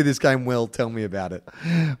 Did you see this game, Will? Tell me about it.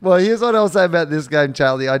 Well, here's what I'll say about this game,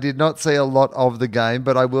 Charlie. I did not see a lot of the game,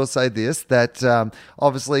 but I will say this, that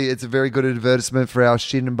obviously it's a very good advertisement for our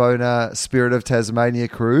Shinboner Spirit of Tasmania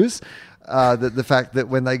cruise. The fact that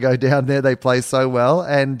when they go down there, they play so well.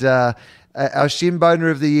 And our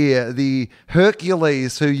Shinboner of the year, the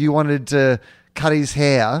Hercules who you wanted to cut his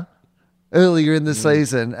hair earlier in the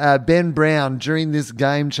season. Ben Brown, during this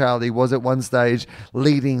game, Charlie, was at one stage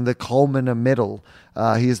leading the Coleman medal.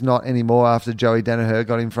 He is not anymore after Joey Danaher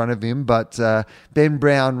got in front of him, but Ben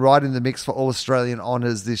Brown right in the mix for All-Australian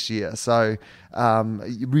honours this year. So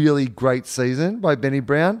really great season by Benny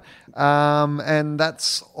Brown. And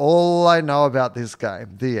that's all I know about this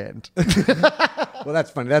game. The end. Well,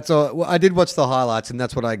 that's funny. That's all. Well, I did watch the highlights, and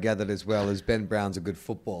that's what I gathered as well. Is Ben Brown's a good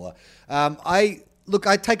footballer. I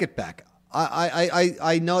take it back.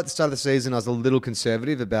 I know at the start of the season I was a little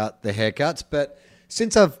conservative about the haircuts, but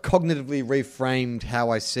since I've cognitively reframed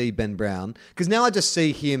how I see Ben Brown, because now I just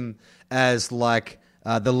see him as like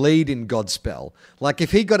the lead in Godspell. Like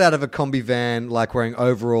if he got out of a combi van, like wearing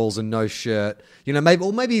overalls and no shirt,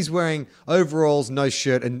 maybe he's wearing overalls, no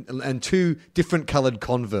shirt, and two different coloured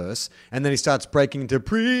Converse, and then he starts breaking into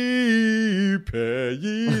prepare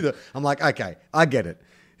ye. I'm like, okay, I get it.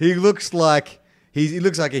 He looks like he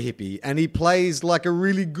looks like a hippie, and he plays like a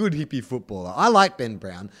really good hippie footballer. I like Ben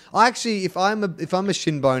Brown. I actually, if I'm a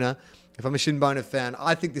Shinboner fan,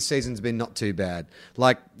 I think this season's been not too bad.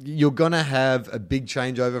 Like, you're going to have a big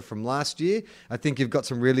changeover from last year. I think you've got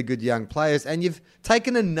some really good young players, and you've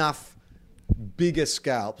taken enough bigger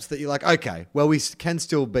scalps that you're like, okay, well, we can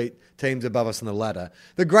still beat teams above us on the ladder.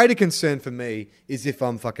 The greater concern for me is if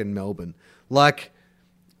I'm fucking Melbourne. Like,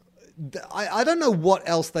 I don't know what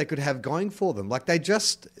else they could have going for them. Like, they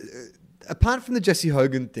just, apart from the Jesse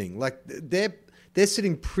Hogan thing, like, they're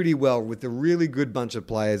sitting pretty well with a really good bunch of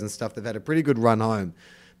players and stuff. They've had a pretty good run home,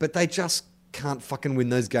 but they just can't fucking win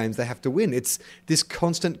those games they have to win. It's this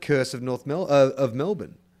constant curse of of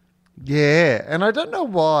Melbourne. Yeah, and I don't know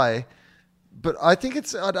why, but I think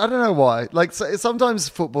I don't know why. Like, sometimes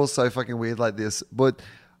football's so fucking weird like this, but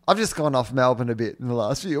I've just gone off Melbourne a bit in the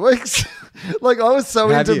last few weeks. Like, I was so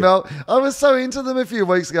into them a few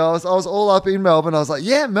weeks ago. I was all up in Melbourne. I was like,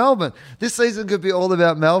 yeah, Melbourne. This season could be all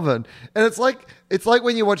about Melbourne. And it's like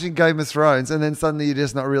when you're watching Game of Thrones and then suddenly you're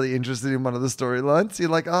just not really interested in one of the storylines. You're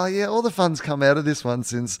like, oh yeah, all the fun's come out of this one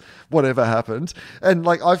since whatever happened. And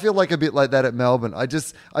like, I feel like a bit like that at Melbourne.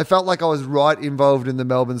 I felt like I was right involved in the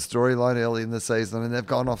Melbourne storyline early in the season, and they've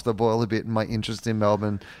gone off the boil a bit, and my interest in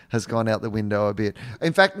Melbourne has gone out the window a bit.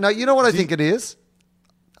 In fact, no, you know what I think it is?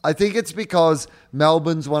 I think it's because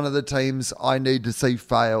Melbourne's one of the teams I need to see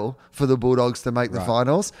fail for the Bulldogs to make the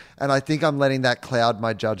finals. And I think I'm letting that cloud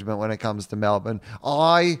my judgment when it comes to Melbourne.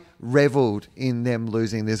 I revelled in them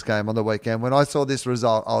losing this game on the weekend. When I saw this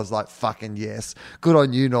result, I was like, fucking yes. Good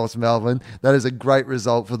on you, North Melbourne. That is a great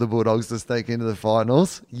result for the Bulldogs to sneak into the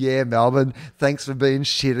finals. Yeah, Melbourne, thanks for being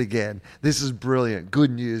shit again. This is brilliant. Good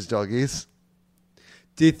news, doggies.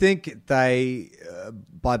 Do you think they,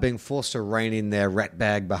 by being forced to rein in their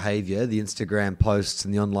ratbag behaviour, the Instagram posts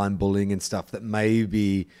and the online bullying and stuff, that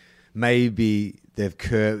maybe they've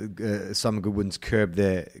curbed, some good ones curbed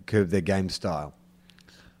their game style?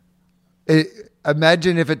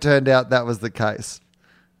 Imagine if it turned out that was the case.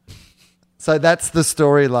 So that's the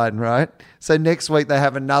storyline, right? So next week they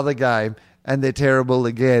have another game and they're terrible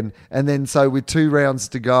again. And then so with 2 rounds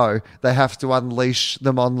to go, they have to unleash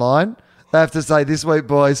them online. They have to say, this week,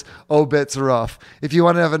 boys, all bets are off. If you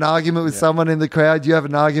want to have an argument with someone in the crowd, you have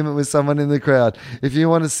an argument with someone in the crowd. If you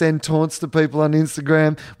want to send taunts to people on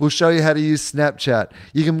Instagram, we'll show you how to use Snapchat.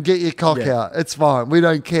 You can get your cock out. It's fine. We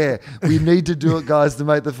don't care. We need to do it, guys, to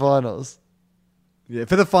make the finals. Yeah,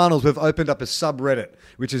 for the finals, we've opened up a subreddit,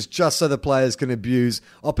 which is just so the players can abuse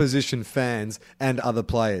opposition fans and other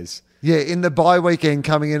players. Yeah, in the bye weekend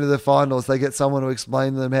coming into the finals, they get someone to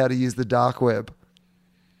explain to them how to use the dark web.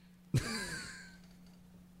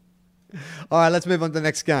 All right, let's move on to the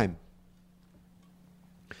next game.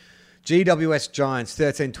 GWS Giants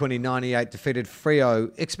 13-20-98 defeated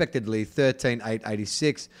Freo expectedly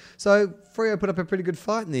 13-8-86. So Freo put up a pretty good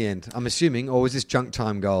fight in the end, I'm assuming, or was this junk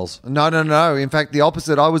time goals? No. In fact, the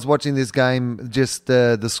opposite. I was watching this game, just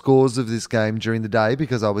the scores of this game during the day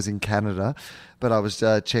because I was in Canada, but I was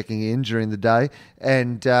checking in during the day.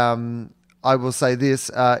 And I will say this,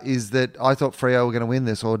 is that I thought Freo were going to win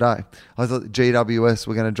this all day. I thought GWS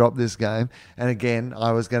were going to drop this game. And again,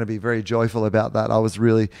 I was going to be very joyful about that. I was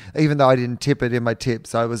really, even though I didn't tip it in my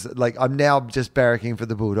tips, I was like, I'm now just barracking for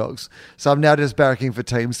the Bulldogs. So I'm now just barracking for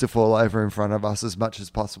teams to fall over in front of us as much as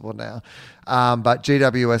possible now. But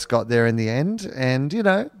GWS got there in the end. And,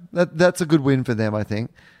 that's a good win for them, I think.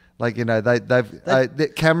 Like,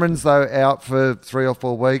 they've Cameron's, though, out for 3 or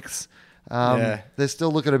 4 weeks. They're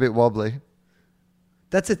still looking a bit wobbly.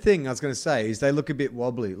 That's the thing I was going to say, is they look a bit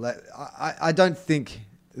wobbly. Like, I don't think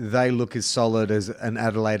they look as solid as an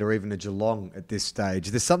Adelaide or even a Geelong at this stage.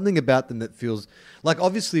 There's something about them that feels like,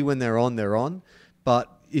 obviously when they're on,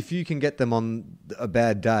 but if you can get them on a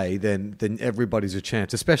bad day, then everybody's a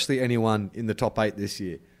chance, especially anyone in the top 8 this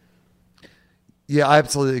year. Yeah, I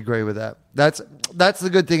absolutely agree with that. That's the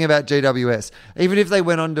good thing about GWS. Even if they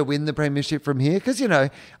went on to win the premiership from here, because, I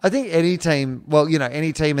think any team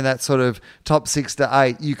in that sort of top 6 to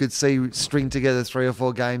 8, you could see string together 3 or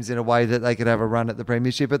 4 games in a way that they could have a run at the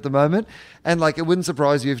premiership at the moment. And it wouldn't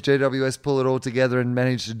surprise you if GWS pull it all together and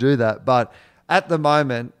manage to do that. But at the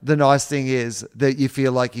moment, the nice thing is that you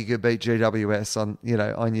feel like you could beat GWS on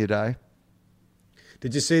your day.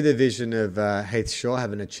 Did you see the vision of Heath Shaw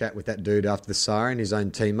having a chat with that dude after the siren, his own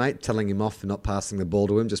teammate, telling him off for not passing the ball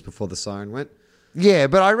to him just before the siren went? Yeah,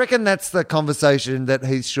 but I reckon that's the conversation that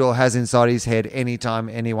Heath Shaw has inside his head anytime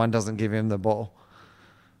anyone doesn't give him the ball.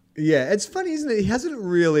 Yeah, it's funny, isn't it? He hasn't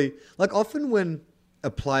really... often when a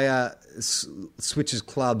player switches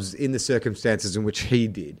clubs in the circumstances in which he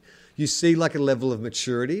did, you see a level of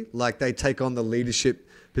maturity, they take on the leadership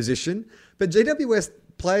position. But GWS...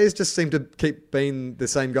 players just seem to keep being the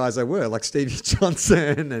same guys they were, like Stevie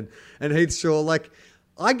Johnson and Heath Shaw.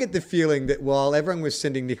 I get the feeling that while everyone was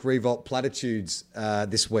sending Nick Riewoldt platitudes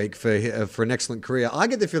this week for an excellent career, I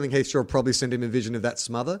get the feeling Heath Shaw probably sent him a vision of that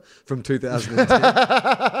smother from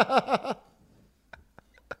 2010.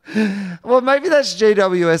 Well, maybe that's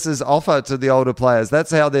GWS's offer to the older players.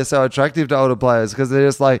 That's how they're so attractive to older players, because they're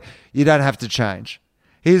just you don't have to change.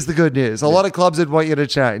 Here's the good news. A lot of clubs would want you to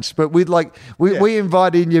change, but we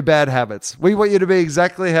invite in your bad habits. We want you to be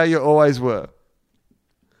exactly how you always were.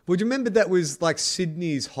 Well, do you remember that was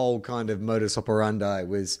Sydney's whole kind of modus operandi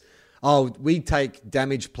was, we take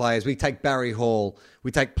damaged players, we take Barry Hall,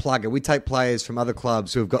 we take Plugger, we take players from other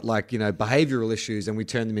clubs who have got behavioural issues and we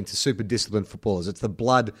turn them into super disciplined footballers. It's the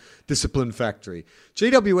blood discipline factory.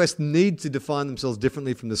 GWS need to define themselves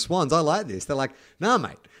differently from the Swans. I like this. They're like, nah,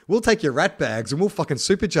 mate. We'll take your rat bags and we'll fucking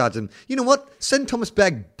supercharge them. You know what? Send Thomas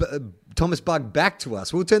Bugg back to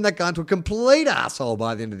us. We'll turn that guy into a complete asshole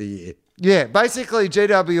by the end of the year. Yeah, basically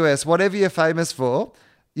GWS, whatever you're famous for,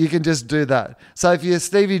 you can just do that. So if you're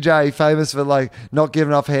Stevie J, famous for not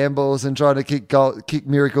giving off handballs and trying to kick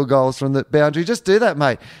miracle goals from the boundary, just do that,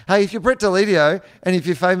 mate. Hey, if you're Brett Deledio and if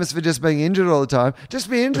you're famous for just being injured all the time, just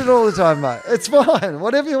be injured all the time, mate. It's fine.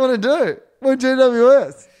 Whatever you want to do. We're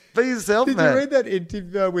GWS. Be yourself, man. Did you read that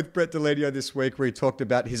interview with Brett Deledio this week where he talked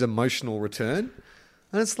about his emotional return?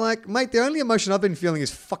 And it's mate, the only emotion I've been feeling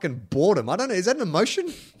is fucking boredom. I don't know. Is that an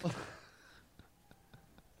emotion?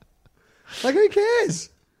 Who cares?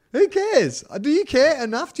 Who cares? Do you care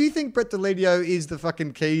enough? Do you think Brett Deledio is the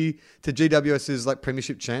fucking key to GWS's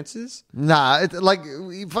premiership chances? Nah, it's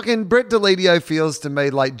fucking Brett Deledio feels to me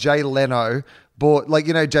like Jay Leno bought,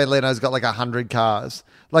 Jay Leno's got 100 cars.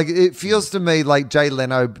 It feels to me like Jay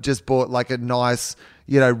Leno just bought a nice,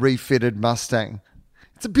 refitted Mustang.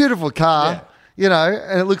 It's a beautiful car,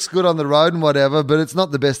 and it looks good on the road and whatever, but it's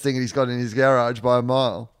not the best thing he's got in his garage by a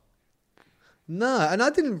mile. No, and I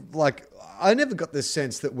didn't I never got the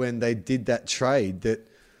sense that when they did that trade that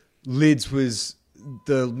Lids was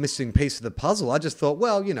the missing piece of the puzzle. I just thought,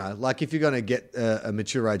 well, if you're going to get a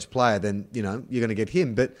mature age player, then, you're going to get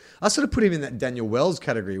him. But I sort of put him in that Daniel Wells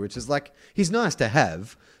category, which is he's nice to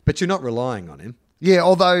have, but you're not relying on him. Yeah,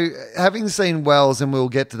 although having seen Wells, and we'll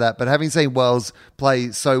get to that, but having seen Wells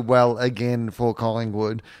play so well again for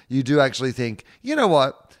Collingwood, you do actually think, you know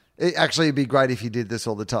what? It'd be great if you did this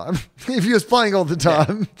all the time. If he was playing all the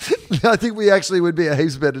time, I think we actually would be a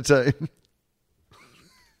heaps better team.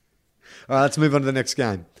 All right, let's move on to the next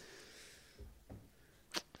game.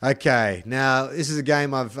 Okay, now this is a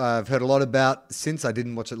game I've heard a lot about since I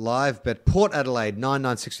didn't watch it live, but Port Adelaide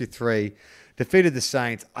 9-9-63 defeated the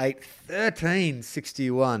Saints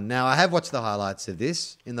 8-13-61. Now, I have watched the highlights of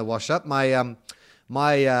this in the wash-up. My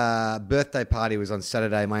birthday party was on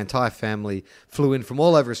Saturday. My entire family flew in from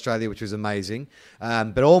all over Australia, which was amazing.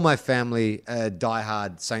 But all my family are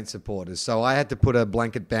diehard Saints supporters. So I had to put a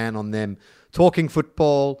blanket ban on them talking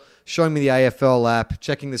football, showing me the AFL app,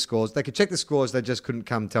 checking the scores. They could check the scores. They just couldn't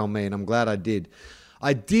come tell me, and I'm glad I did.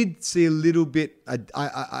 I did see a little bit.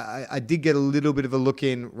 I did get a little bit of a look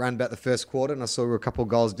in around about the first quarter, and I saw we were a couple of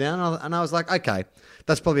goals down, and I was like, okay,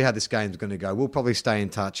 that's probably how this game's going to go. We'll probably stay in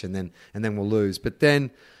touch, and then we'll lose. But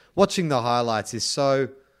then watching the highlights is so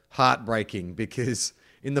heartbreaking because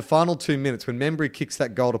in the final 2 minutes, when Membry kicks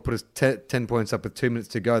that goal to put us 10 points up with 2 minutes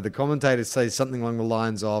to go, the commentators say something along the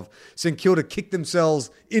lines of St Kilda kicked themselves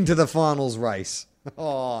into the finals race.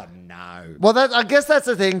 Oh, no. Well, I guess that's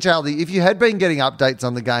the thing, Charlie. If you had been getting updates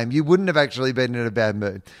on the game, you wouldn't have actually been in a bad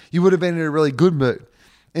mood. You would have been in a really good mood.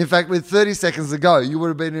 In fact, with 30 seconds to go, you would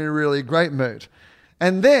have been in a really great mood.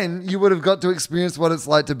 And then you would have got to experience what it's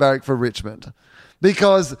like to barrack for Richmond.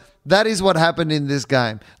 because that is what happened in this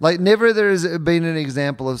game. Like, never there has been an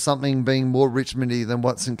example of something being more Richmondy than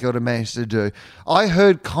what St Kilda managed to do. I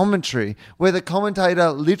heard commentary where the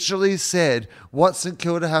commentator literally said, what St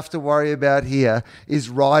Kilda have to worry about here is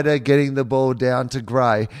Ryder getting the ball down to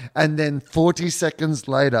Gray. And then 40 seconds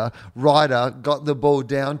later, Ryder got the ball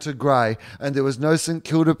down to Gray and there was no St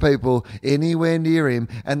Kilda people anywhere near him.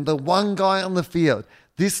 And the one guy on the field,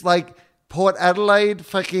 this like Port Adelaide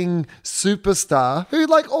fucking superstar who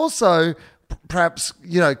like also perhaps,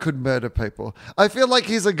 could murder people. I feel like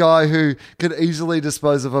he's a guy who could easily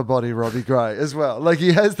dispose of a body, Robbie Gray, as well. Like,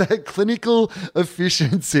 he has that clinical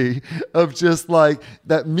efficiency of just like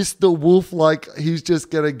that Mr. Wolf, like he's just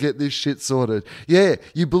going to get this shit sorted. Yeah,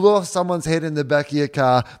 you blew off someone's head in the back of your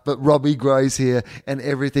car, but Robbie Gray's here and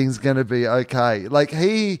everything's going to be okay. Like,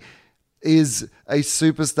 he is a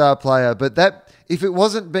superstar player, but that, if it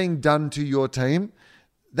wasn't being done to your team,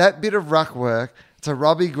 that bit of ruck work to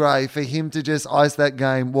Robbie Gray for him to just ice that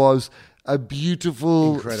game was a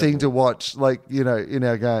beautiful thing to watch, like, in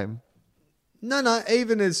our game. No,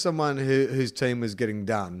 even as someone whose team was getting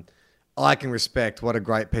done, I can respect what a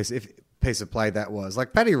great piece of play that was.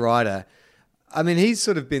 Like, Paddy Ryder, I mean, he's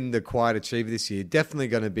sort of been the quiet achiever this year, definitely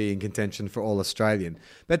going to be in contention for All-Australian.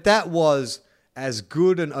 But that was as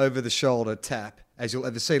good an over-the-shoulder tap as you'll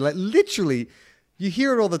ever see. Like, literally, you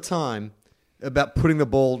hear it all the time about putting the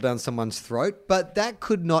ball down someone's throat, but that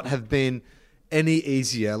could not have been any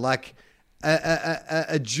easier. Like,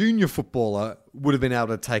 a junior footballer would have been able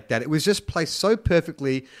to take that. It was just placed so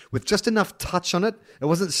perfectly with just enough touch on it. It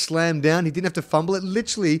wasn't slammed down. He didn't have to fumble. It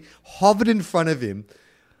literally hovered in front of him.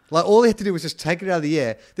 Like, all he had to do was just take it out of the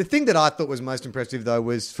air. The thing that I thought was most impressive, though,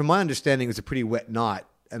 was, from my understanding, it was a pretty wet night,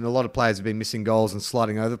 and a lot of players have been missing goals and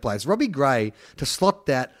sliding over players. Robbie Gray, to slot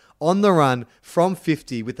that on the run from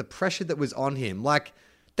 50 with the pressure that was on him, like,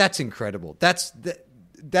 that's incredible. That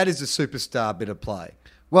is a superstar bit of play.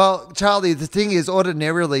 Well, Charlie, the thing is,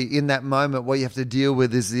 ordinarily in that moment, what you have to deal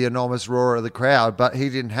with is the enormous roar of the crowd, but he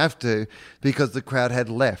didn't have to because the crowd had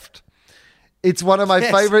left. It's one of my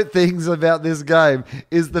favourite things about this game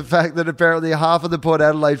is the fact that apparently half of the Port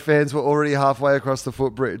Adelaide fans were already halfway across the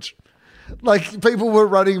footbridge. Like, people were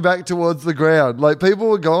running back towards the ground. Like, people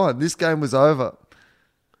were gone. This game was over.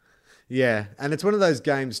 Yeah, and it's one of those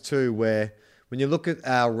games too where when you look at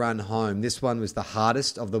our run home, this one was the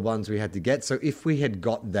hardest of the ones we had to get. So if we had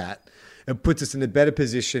got that, it puts us in a better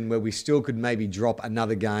position where we still could maybe drop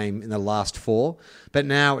another game in the last 4. But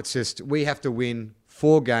now it's just, we have to win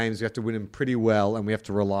 4 games. We have to win them pretty well, and we have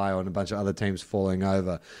to rely on a bunch of other teams falling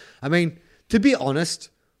over. I mean, to be honest,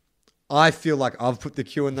 I feel like I've put the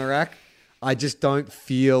cue in the rack. I just don't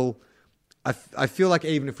feel... I feel like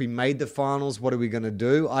even if we made the finals, what are we going to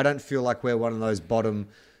do? I don't feel like we're one of those bottom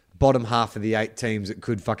half of the 8 teams that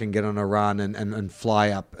could fucking get on a run and fly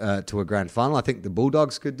up to a grand final. I think the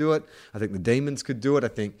Bulldogs could do it. I think the Demons could do it. I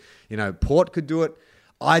think, Port could do it.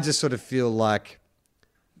 I just sort of feel like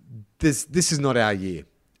this is not our year.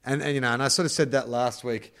 And I sort of said that last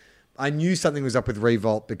week. I knew something was up with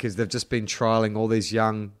Revolt because they've just been trialling all these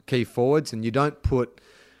young key forwards, and you don't put,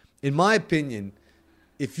 in my opinion,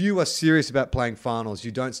 if you are serious about playing finals,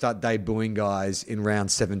 you don't start debuting guys in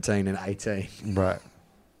round 17 and 18. Right.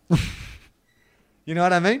 You know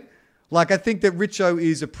what I mean? Like, I think that Richo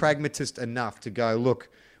is a pragmatist enough to go, look,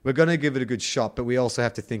 we're going to give it a good shot, but we also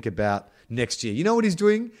have to think about next year. You know what he's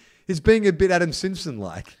doing? He's being a bit Adam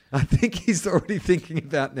Simpson-like. I think he's already thinking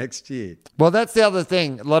about next year. Well, that's the other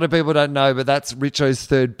thing. A lot of people don't know, but that's Richo's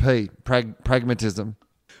third P, pragmatism.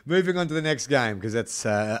 Moving on to the next game, because that's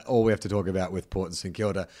all we have to talk about with Port and St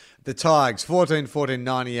Kilda. The Tigers,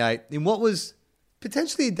 14-14-98, in what was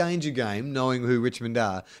potentially a danger game, knowing who Richmond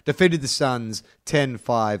are, defeated the Suns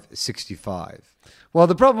 10-5-65. Well,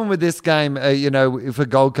 the problem with this game, for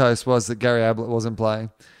Gold Coast was that Gary Ablett wasn't playing.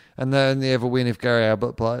 And they only ever win if Gary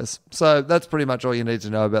Ablett plays. So that's pretty much all you need to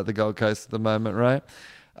know about the Gold Coast at the moment, right?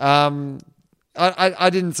 I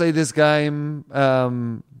didn't see this game...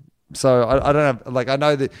 So I don't have, I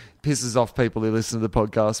know that pisses off people who listen to the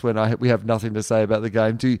podcast when we have nothing to say about the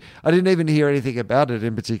game. I didn't even hear anything about it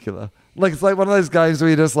in particular. Like, it's like one of those games where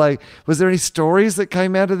you're just like, was there any stories that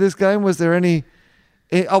came out of this game? Was there any...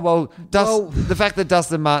 the fact that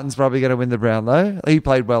Dustin Martin's probably going to win the Brownlow. He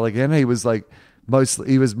played well again. He was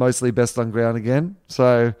mostly best on ground again.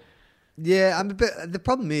 So... Yeah, the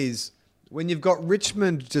problem is, when you've got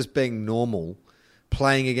Richmond just being normal...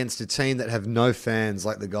 playing against a team that have no fans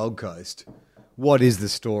like the Gold Coast, what is the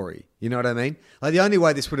story? You know what I mean? Like, the only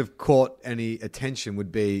way this would have caught any attention would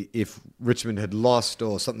be if Richmond had lost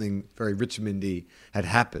or something very Richmondy had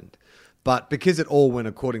happened. But because it all went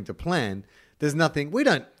according to plan, there's nothing...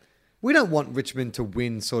 we don't want Richmond to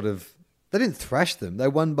win sort of... They didn't thrash them. They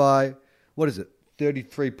won by,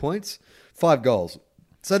 33 points? 5 goals.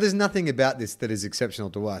 So there's nothing about this that is exceptional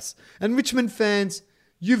to us. And Richmond fans,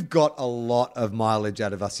 you've got a lot of mileage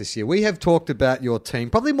out of us this year. We have talked about your team,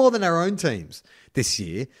 probably more than our own teams this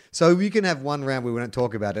year. So you can have one round where we don't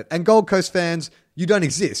talk about it. And Gold Coast fans, you don't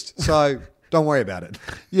exist. So don't worry about it.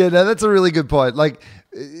 Yeah, no, that's a really good point. Like,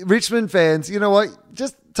 Richmond fans, you know what?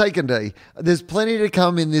 Just take a knee. There's plenty to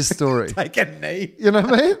come in this story. Take a knee. You know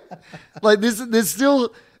what I mean? Like, there's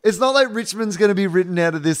still... It's not like Richmond's going to be written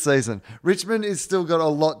out of this season. Richmond has still got a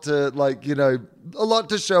lot to, a lot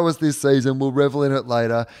to show us this season. We'll revel in it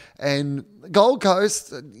later. And Gold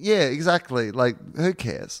Coast, yeah, exactly. Like, who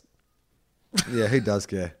cares? Yeah, who does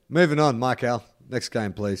care? Moving on, Michael. Next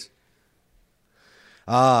game, please.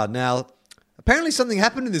 Now, apparently something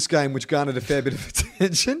happened in this game which garnered a fair bit of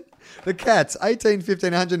attention. The Cats, 18-15,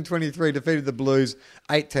 123, defeated the Blues,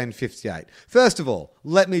 8-10, 58. First of all,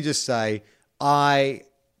 let me just say,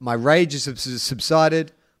 my rage has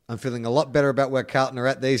subsided. I'm feeling a lot better about where Carlton are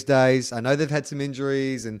at these days. I know they've had some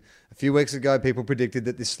injuries, and a few weeks ago people predicted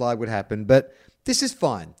that this slide would happen, but this is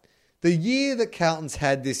fine. The year that Carlton's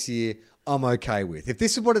had this year, I'm okay with. If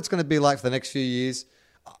this is what it's going to be like for the next few years,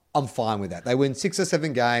 I'm fine with that. They win 6 or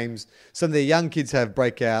 7 games. Some of their young kids have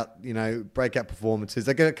breakout performances.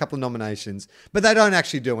 They get a couple of nominations, but they don't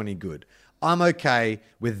actually do any good. I'm okay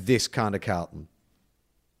with this kind of Carlton.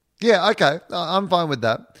 Yeah, okay. I'm fine with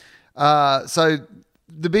that. So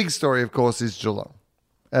the big story, of course, is Geelong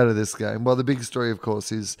out of this game. Well, the big story, of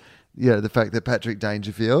course, is the fact that Patrick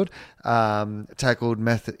Dangerfield tackled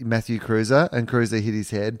Matthew Cruiser, and Cruiser hit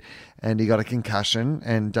his head, and he got a concussion,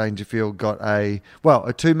 and Dangerfield got a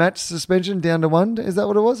 2-match suspension down to 1. Is that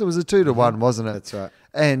what it was? It was a 2-1, wasn't it? That's right.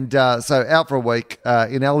 And so out for a week,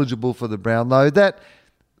 ineligible for the Brownlow. That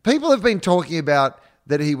people have been talking about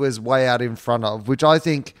that he was way out in front of, which I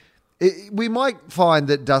think... we might find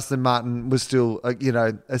that Dustin Martin was still,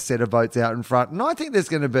 a set of votes out in front. And I think there's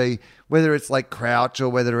going to be, whether it's like Crouch or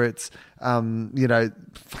whether it's,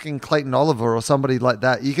 fucking Clayton Oliver or somebody like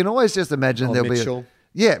that. You can always just imagine there'll Mitchell.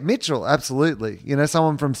 be... Mitchell, absolutely.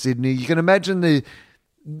 Someone from Sydney. You can imagine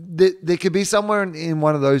there could be somewhere in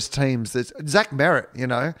one of those teams that's... Zach Merritt, I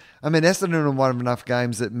mean, Essendon won enough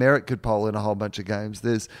games that Merritt could poll in a whole bunch of games.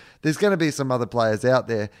 There's going to be some other players out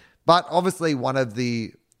there. But obviously one of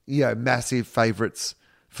the... massive favourites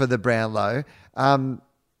for the Brownlow.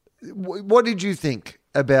 What did you think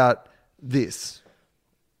about this?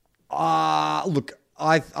 Look,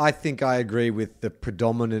 I think I agree with the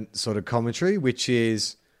predominant sort of commentary, which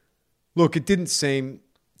is, look, it didn't seem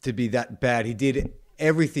to be that bad. He did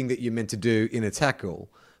everything that you're meant to do in a tackle,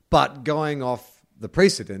 but going off the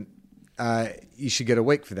precedent, you should get a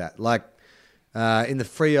week for that. Like in the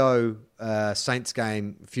Freo Saints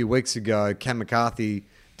game a few weeks ago, Cam McCarthy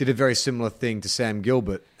did a very similar thing to Sam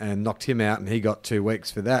Gilbert and knocked him out, and he got 2 weeks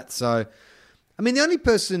for that. So, I mean, the only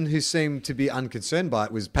person who seemed to be unconcerned by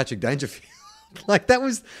it was Patrick Dangerfield. Like, that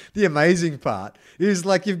was the amazing part. Is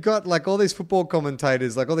like you've got like all these football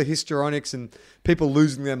commentators, like all the histrionics and people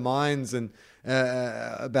losing their minds and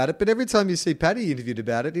about it. But every time you see Paddy interviewed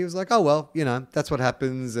about it, he was like, "Oh well, that's what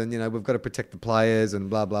happens, and we've got to protect the players and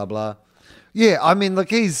blah blah blah." Yeah, I mean, look,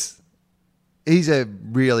 he's a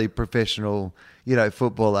really professional,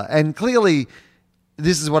 footballer. And clearly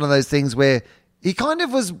this is one of those things where he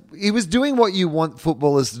was doing what you want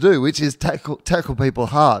footballers to do, which is tackle people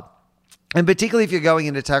hard. And particularly if you're going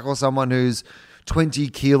in to tackle someone who's 20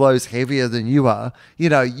 kilos heavier than you are,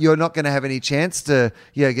 you're not going to have any chance to,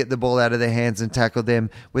 get the ball out of their hands and tackle them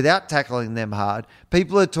without tackling them hard.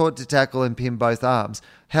 People are taught to tackle and pin both arms.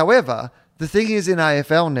 However, the thing is in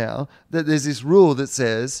AFL now that there's this rule that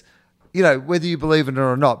says, whether you believe in it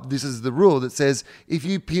or not, this is the rule that says if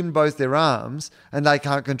you pin both their arms and they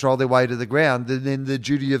can't control their way to the ground, then the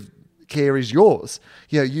duty of care is yours.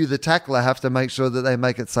 You, the tackler, have to make sure that they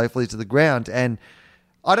make it safely to the ground. And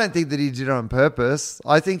I don't think that he did it on purpose.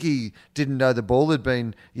 I think he didn't know the ball had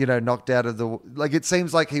been, knocked out of the... Like, it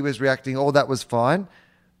seems like he was reacting, that was fine.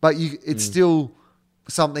 But it's still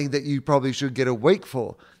something that you probably should get a week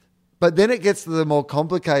for. But then it gets to the more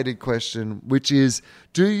complicated question, which is,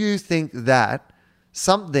 do you think that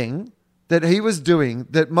something that he was doing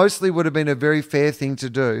that mostly would have been a very fair thing to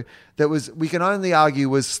do, that was, we can only argue,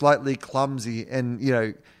 was slightly clumsy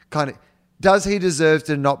and, does he deserve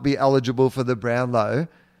to not be eligible for the Brownlow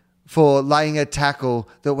for laying a tackle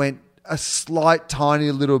that went a slight tiny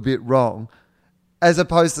little bit wrong as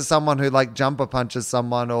opposed to someone who like jumper punches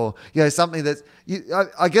someone or, something that's,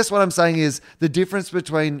 I guess what I'm saying is the difference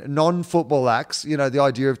between non-football acts, the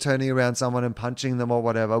idea of turning around someone and punching them or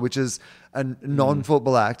whatever, which is a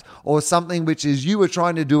non-football act, or something which is you were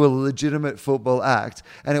trying to do a legitimate football act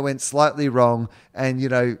and it went slightly wrong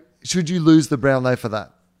and, should you lose the Brownlow for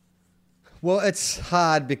that? Well, it's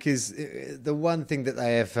hard because the one thing that the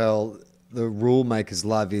AFL, the rule makers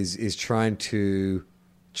love is trying to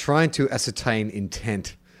ascertain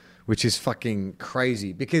intent, which is fucking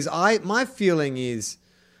crazy. Because my feeling is,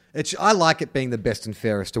 I like it being the best and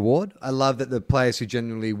fairest award. I love that the players who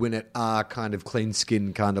genuinely win it are kind of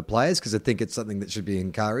clean-skinned kind of players because I think it's something that should be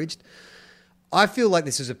encouraged. I feel like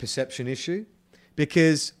this is a perception issue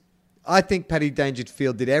because I think Paddy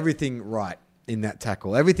Dangerfield did everything right in that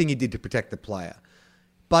tackle, everything he did to protect the player.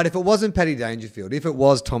 But if it wasn't Paddy Dangerfield, if it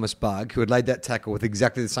was Thomas Bugg who had laid that tackle with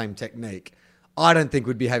exactly the same technique, I don't think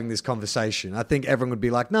we'd be having this conversation. I think everyone would be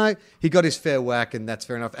like, no, he got his fair whack and that's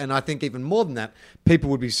fair enough. And I think even more than that, people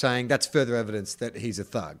would be saying that's further evidence that he's a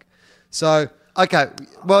thug. So, okay,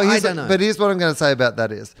 well, I don't know. But here's what I'm going to say about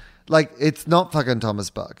that is, like, it's not fucking Thomas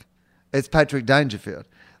Bugg. It's Patrick Dangerfield.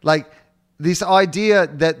 Like, this idea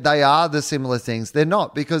that they are the similar things, they're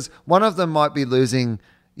not, because one of them might be losing,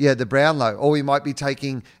 the Brownlow, or we might be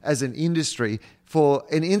taking as an industry for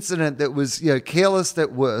an incident that was, careless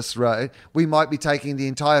at worst, right? We might be taking the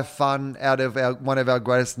entire fun out of one of our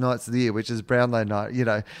greatest nights of the year, which is Brownlow night.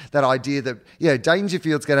 That idea that,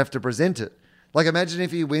 Dangerfield's going to have to present it. Like, imagine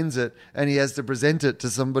if he wins it and he has to present it to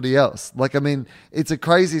somebody else. Like, I mean, it's a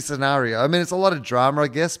crazy scenario. I mean, it's a lot of drama, I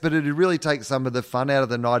guess, but it'd really take some of the fun out of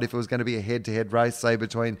the night if it was going to be a head-to-head race, say,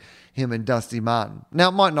 between him and Dusty Martin. Now,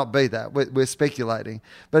 it might not be that. We're speculating.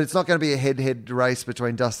 But it's not going to be a head-to-head race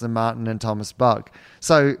between Dustin Martin and Thomas Bugg.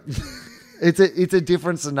 So it's a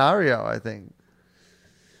different scenario, I think.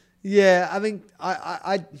 Yeah, I mean,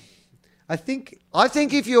 I think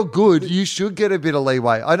if you're good, you should get a bit of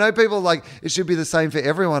leeway. I know people are like, it should be the same for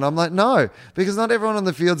everyone. I'm like, no, because not everyone on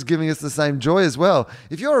the field's giving us the same joy as well.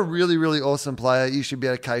 If you're a really, really awesome player, you should be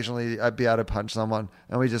occasionally be able to punch someone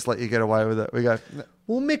and we just let you get away with it. We go...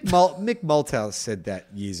 Well, Mick Malthouse said that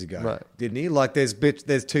years ago, right, didn't he? Like, there's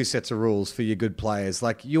two sets of rules for your good players.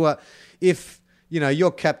 Like, if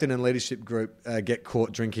your captain and leadership group get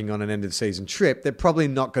caught drinking on an end-of-season trip, they're probably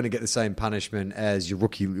not going to get the same punishment as your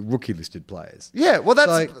rookie-listed players. Yeah, well,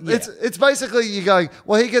 it's basically you going,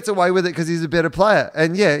 well, he gets away with it because he's a better player.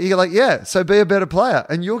 And, you're like, so be a better player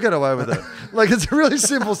and you'll get away with it. Like, it's a really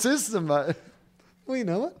simple system, mate. Well, you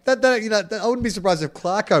know what? I wouldn't be surprised if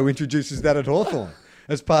Clarko introduces that at Hawthorn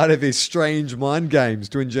as part of his strange mind games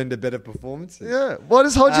to engender better performances. Yeah. Why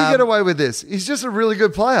does Hodgie get away with this? He's just a really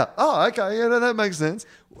good player. Oh, okay. Yeah, that makes sense.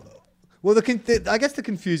 Well, I guess the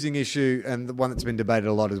confusing issue, and the one that's been debated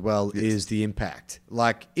a lot as well, is the impact.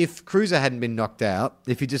 Like, if Cruiser hadn't been knocked out,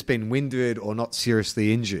 if he'd just been winded or not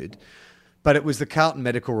seriously injured, but it was the Carlton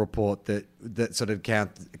medical report that sort of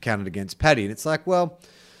counted against Paddy. And it's like, well...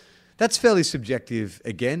 That's fairly subjective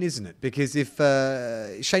again, isn't it? Because if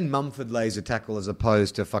Shane Mumford lays a tackle as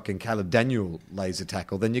opposed to fucking Caleb Daniel lays a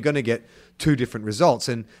tackle, then you're going to get two different results.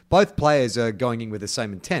 And both players are going in with the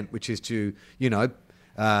same intent, which is to,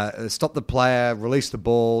 stop the player, release the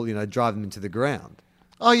ball, drive them into the ground.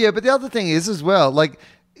 Oh, yeah. But the other thing is as well, like,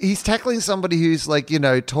 he's tackling somebody who's like,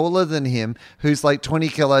 taller than him, who's like 20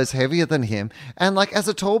 kilos heavier than him. And like, as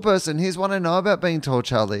a tall person, here's what I know about being tall,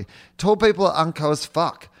 Charlie. Tall people are unco as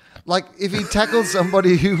fuck. Like, if he tackled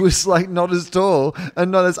somebody who was, like, not as tall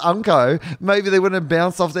and not as unco, maybe they wouldn't have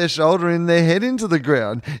bounced off their shoulder and their head into the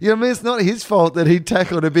ground. You know what I mean? It's not his fault that he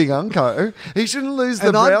tackled a big unco. He shouldn't lose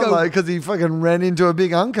the Brownlow because he fucking ran into a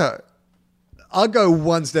big unco. I'll go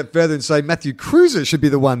one step further and say Matthew Cruiser should be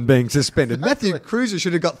the one being suspended. Matthew Cruiser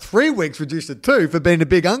should have got 3 weeks reduced to 2 for being a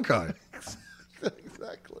big unco.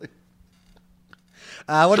 Exactly.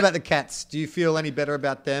 What about the Cats? Do you feel any better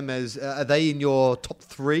about them? Are they in your top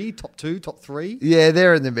 3, top 2, top 3? Yeah,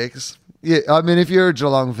 they're in the mix. Yeah, I mean, if you're a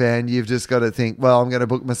Geelong fan, you've just got to think, well, I'm going to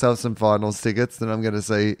book myself some finals tickets and I'm going to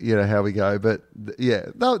see, how we go. But yeah,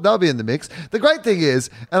 they'll be in the mix. The great thing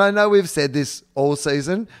is, and I know we've said this all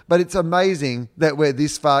season, but it's amazing that we're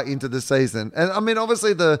this far into the season. And I mean,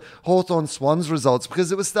 obviously the Hawthorn Swans results,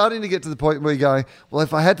 because it was starting to get to the point where you go, well,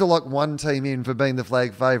 if I had to lock one team in for being the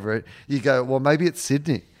flag favourite, you go, well, maybe it's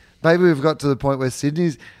Sydney. Maybe we've got to the point where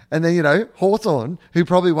Sydney's, and then, Hawthorn, who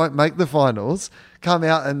probably won't make the finals, come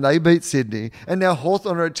out and they beat Sydney. And now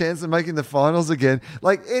Hawthorn are a chance of making the finals again.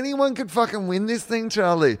 Like, anyone could fucking win this thing,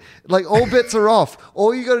 Charlie. Like, all bets are off.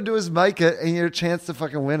 All you got to do is make it and you're a chance to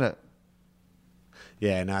fucking win it.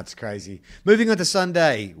 Yeah, no, it's crazy. Moving on to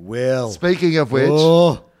Sunday, Will. Speaking of which...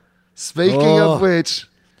 Speaking of which,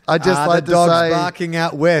 I just like the to dog's say, barking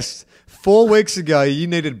out west. 4 weeks ago, you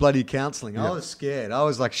needed bloody counselling. I was scared. I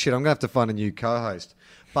was like, shit, I'm going to have to find a new co-host.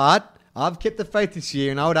 But I've kept the faith this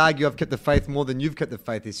year, and I would argue I've kept the faith more than you've kept the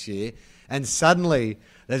faith this year. And suddenly,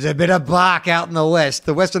 there's a bit of bark out in the west.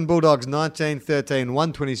 The Western Bulldogs 19-13,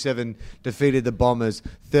 127 defeated the Bombers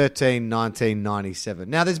 13-19-97.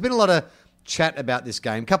 Now, there's been a lot of chat about this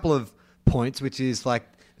game. Couple of points, which is like,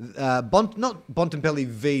 not Bontempelli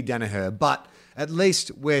v Danaher, but at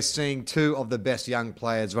least we're seeing two of the best young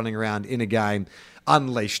players running around in a game,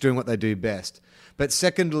 unleashed, doing what they do best. But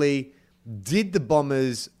secondly, did the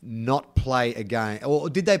Bombers not play a game, or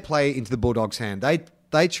did they play into the Bulldogs' hand?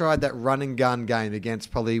 They tried that run and gun game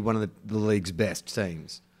against probably one of the league's best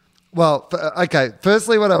teams. well, okay,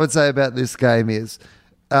 firstly, what I would say about this game is,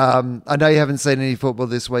 I know you haven't seen any football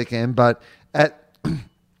this weekend, but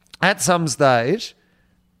at some stage,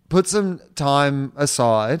 put some time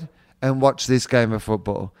aside and watch this game of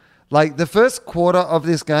football. Like, the first quarter of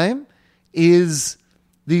this game is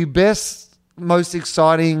the best, most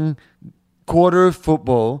exciting quarter of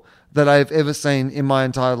football that I've ever seen in my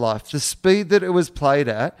entire life. The speed that it was played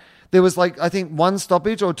at, there was like, I think 1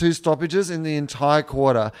 stoppage or 2 stoppages in the entire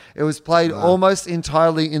quarter. It was played almost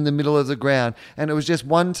entirely in the middle of the ground, and it was just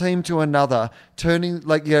one team to another, turning,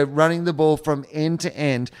 like, running the ball from end to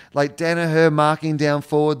end, like Danaher marking down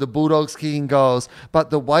forward, the Bulldogs kicking goals. But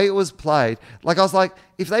the way it was played, like, I was like,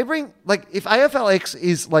 if AFLX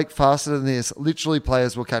is like faster than this, literally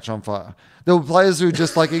players will catch on fire. There were players who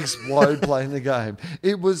just like explode playing the game.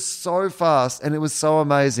 It was so fast and it was so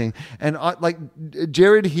amazing. And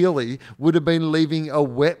Jared Healy would have been leaving a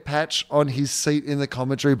wet patch on his seat in the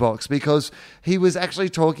commentary box, because he was actually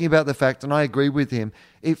talking about the fact, and I agree with him,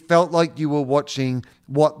 it felt like you were watching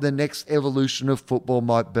what the next evolution of football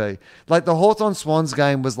might be. Like, the Hawthorn Swans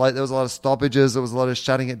game was like, there was a lot of stoppages, there was a lot of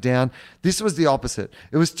shutting it down. This was the opposite.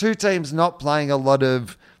 It was two teams not playing a lot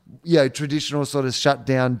of traditional sort of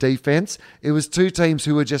shutdown defense. It was two teams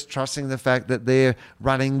who were just trusting the fact that their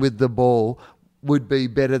running with the ball would be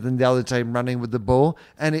better than the other team running with the ball.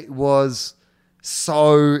 And it was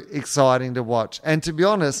so exciting to watch. And to be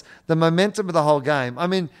honest, the momentum of the whole game, I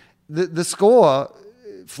mean, the score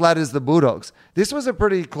flatters the Bulldogs. This was a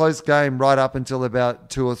pretty close game right up until about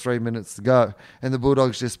 2 or 3 minutes to go, and the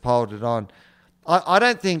Bulldogs just piled it on. I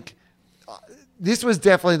don't think... This was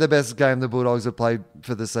definitely the best game the Bulldogs have played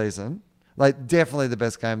for the season. Like, definitely the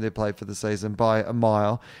best game they've played for the season by a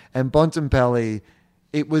mile. And Bontempelli,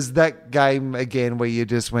 it was that game again where you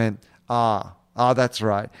just went, that's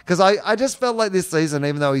right. Because I just felt like this season,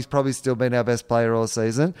 even though he's probably still been our best player all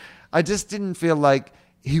season, I just didn't feel like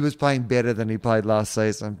he was playing better than he played last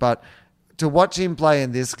season. But to watch him play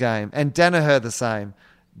in this game, and Danaher the same,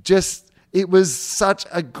 it was such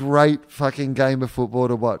a great fucking game of football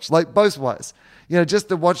to watch. Like, both ways. Just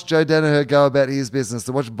to watch Joe Danaher go about his business,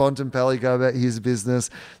 to watch Bontempelli go about his business,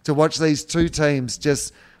 to watch these two teams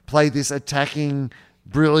just play this attacking,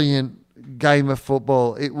 brilliant game of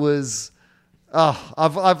football. It was...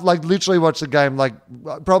 I've like literally watched the game, like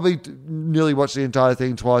probably nearly watched the entire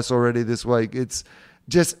thing twice already this week. It's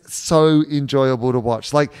just so enjoyable to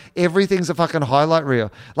watch. Like, everything's a fucking highlight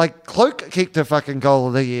reel. Like, Cloak kicked a fucking goal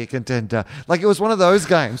of the year contender. Like, it was one of those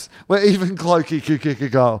games where even Cloakey could kick a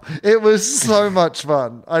goal. It was so much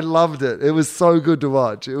fun. I loved it. It was so good to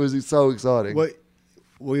watch. It was so exciting. Well,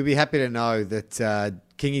 we'd be happy to know that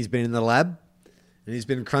Kingy's been in the lab and he's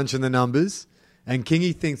been crunching the numbers. And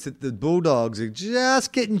Kingy thinks that the Bulldogs are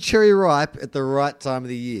just getting cherry ripe at the right time of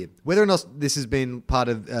the year. Whether or not this has been part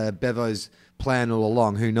of Bevo's plan all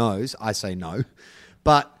along, who knows? I say no.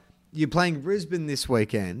 But you're playing Brisbane this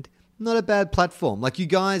weekend. Not a bad platform. Like, you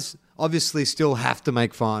guys obviously still have to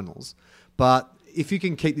make finals. But if you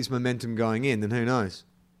can keep this momentum going in, then who knows?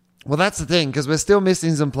 Well, that's the thing, because we're still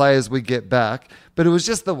missing some players we get back. But it was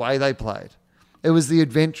just the way they played. It was the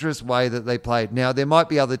adventurous way that they played. Now, there might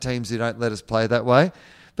be other teams who don't let us play that way.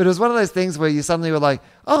 But it was one of those things where you suddenly were like,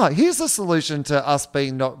 here's the solution to us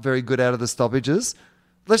being not very good out of the stoppages.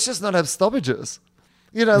 Let's just not have stoppages.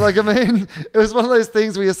 It was one of those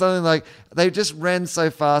things where you're suddenly like, they just ran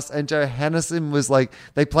so fast, and Joe Hannison was like,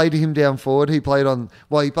 they played him down forward. He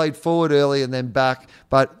played forward early and then back,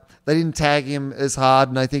 but they didn't tag him as hard,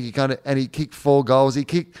 and I think he kicked 4 goals. He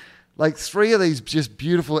kicked like 3 of these just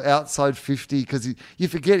beautiful outside 50, because you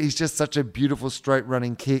forget he's just such a beautiful straight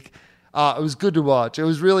running kick. It was good to watch. It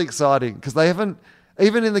was really exciting, because they haven't,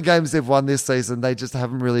 even in the games they've won this season, they just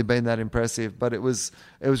haven't really been that impressive. But it was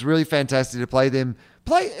really fantastic to play them.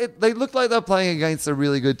 They looked like they were playing against a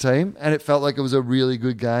really good team, and it felt like it was a really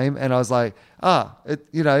good game. And I was like,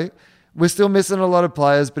 we're still missing a lot of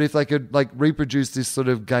players, but if they could like reproduce this sort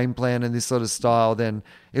of game plan and this sort of style, then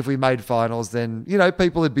if we made finals, then,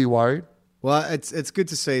 people would be worried. Well, it's good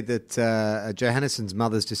to see that Johannesson's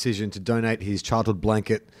mother's decision to donate his childhood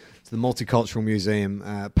blanket to the Multicultural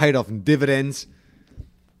Museum paid off in dividends.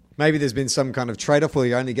 Maybe there's been some kind of trade-off where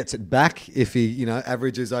he only gets it back if he,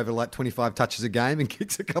 averages over like 25 touches a game and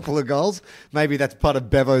kicks a couple of goals. Maybe that's part of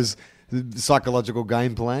Bevo's psychological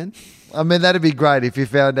game plan. I mean, that'd be great if you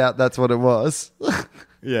found out that's what it was.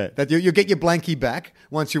 Yeah, that you'll get your blankie back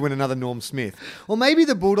once you win another Norm Smith. Or maybe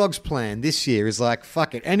the Bulldogs' plan this year is like,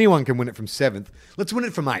 fuck it, anyone can win it from 7th. Let's win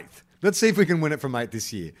it from 8th. Let's see if we can win it from 8th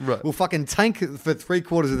this year. Right. We'll fucking tank for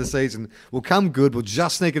 3/4 of the season. We'll come good. We'll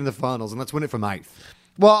just sneak into the finals, and let's win it from 8th.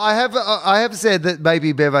 Well, I have said that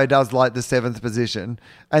maybe Bevo does like the 7th position,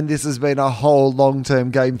 and this has been a whole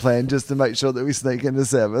long-term game plan just to make sure that we sneak into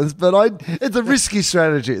 7th. But it's a risky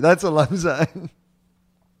strategy. That's all I'm saying.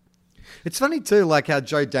 It's funny too, like how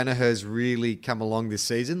Joe Danaher's really come along this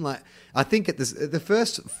season. Like I think the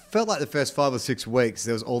first 5 or 6 weeks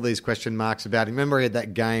there was all these question marks about him. Remember he had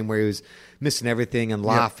that game where he was missing everything and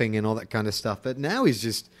laughing and all that kind of stuff. But now he's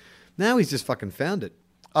just fucking found it.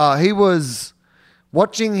 He was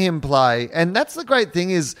watching him play, and that's the great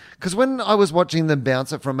thing is because when I was watching them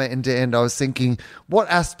bounce it from end to end, I was thinking, what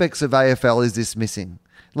aspects of AFL is this missing?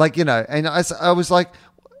 Like, and I was like,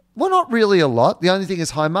 well, not really a lot. The only thing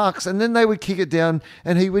is high marks. And then they would kick it down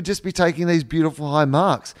and he would just be taking these beautiful high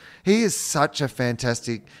marks. He is such a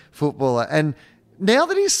fantastic footballer. And now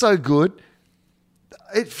that he's so good,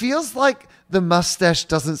 it feels like the mustache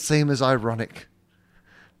doesn't seem as ironic.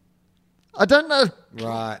 I don't know.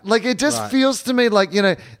 Right. Like it just feels to me like,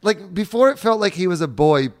 like before it felt like he was a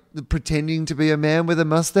boy pretending to be a man with a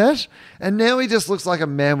mustache. And now he just looks like a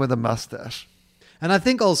man with a mustache. And I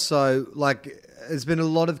think also, like, there's been a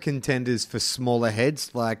lot of contenders for smaller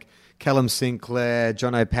heads, like Callum Sinclair,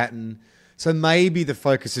 John O'Patton. So maybe the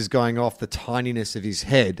focus is going off the tininess of his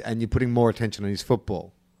head and you're putting more attention on his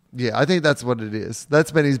football. Yeah, I think that's what it is.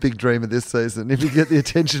 That's been his big dream of this season. If you get the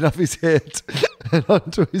attention off his head and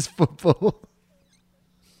onto his football.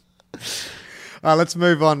 Let's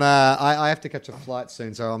move on. I have to catch a flight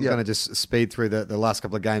soon, so I'm going to just speed through the last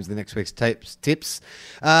couple of games, the next week's tips.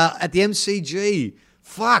 At the MCG,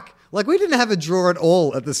 fuck. Like, we didn't have a draw at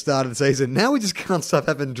all at the start of the season. Now we just can't stop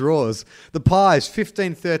having draws. The Pies,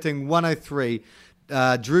 15-13, 103.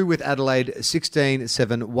 Drew with Adelaide,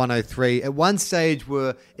 16-7, 103. At one stage,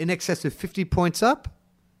 were in excess of 50 points up.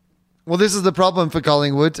 Well, this is the problem for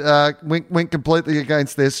Collingwood. Went completely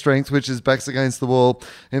against their strength, which is backs against the wall.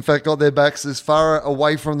 In fact, got their backs as far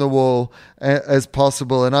away from the wall as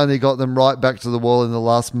possible and only got them right back to the wall in the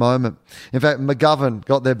last moment. In fact, McGovern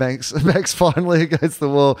got their backs finally against the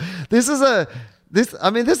wall. This is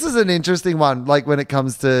an interesting one, like when it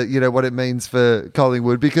comes to, what it means for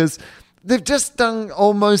Collingwood, because they've just done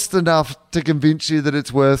almost enough to convince you that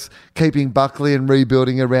it's worth keeping Buckley and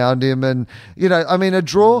rebuilding around him. And, a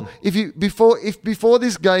draw, if before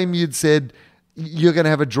this game you'd said you're going to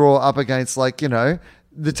have a draw up against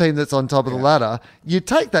the team that's on top of the ladder, you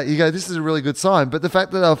take that, you go, this is a really good sign. But the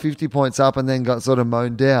fact that they were 50 points up and then got sort of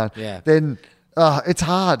mown down, then it's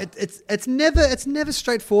hard. It's never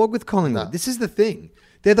straightforward with Collingwood. No. This is the thing.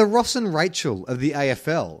 They're the Ross and Rachel of the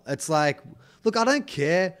AFL. It's like, look, I don't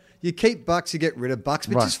care. You keep Bucks, you get rid of Bucks,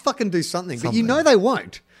 but just fucking do something. But you know they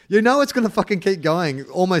won't. You know it's going to fucking keep going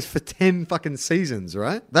almost for 10 fucking seasons,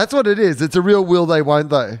 right? That's what it is. It's a real will they,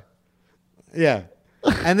 won't they? Yeah.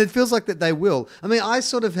 And it feels like that they will. I mean, I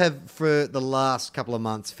sort of have, for the last couple of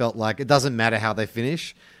months, felt like it doesn't matter how they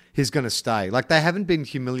finish, he's going to stay. Like, they haven't been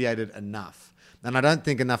humiliated enough. And I don't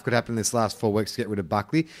think enough could happen this last 4 weeks to get rid of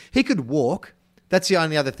Buckley. He could walk. That's the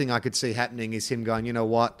only other thing I could see happening is him going, you know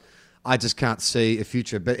what? I just can't see a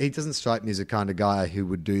future. But he doesn't strike me as the kind of guy who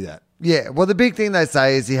would do that. Yeah, well, the big thing they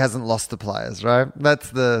say is he hasn't lost the players, right?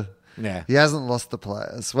 He hasn't lost the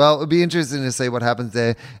players. Well, it'll be interesting to see what happens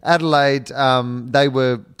there. Adelaide, they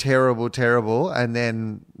were terrible, and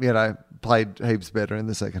then, played heaps better in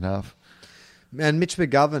the second half. And Mitch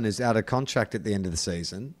McGovern is out of contract at the end of the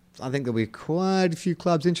season. I think there'll be quite a few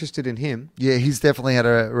clubs interested in him. Yeah, he's definitely had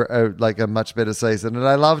a much better season, and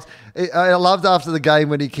I loved after the game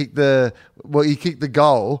when he kicked the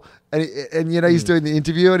goal, and he's doing the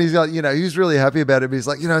interview, and he's got he was really happy about it. But he's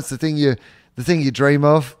like, it's the thing you dream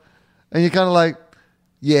of, and you're kind of like,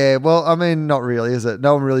 yeah, well, I mean, not really, is it?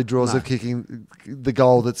 No one really draws of kicking the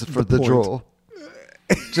goal that's for the draw.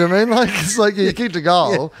 Do you know what I mean? Like, it's like you kicked a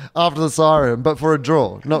goal after the siren, but for a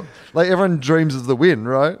draw. Not like everyone dreams of the win,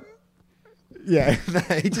 right? Yeah,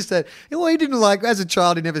 he just said, well, he didn't like, as a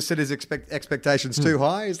child, he never set his expectations too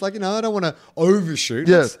high. He's like, I don't want to overshoot.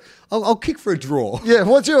 Yes. I'll kick for a draw. Yeah,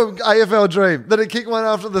 what's your AFL dream? That he kick one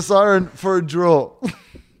after the siren for a draw.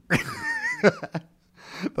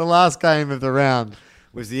 The last game of the round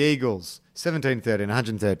was the Eagles, 17-13,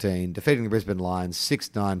 113, defeating the Brisbane Lions,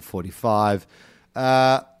 6-9-45.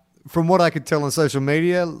 From what I could tell on social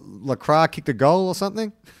media, Lacroix kicked a goal or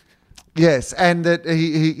something. Yes, and that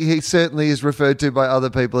he certainly is referred to by other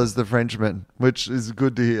people as the Frenchman, which is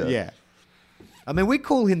good to hear. Yeah. I mean, we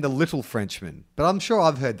call him the little Frenchman, but I'm sure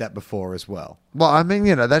I've heard that before as well. Well, I mean,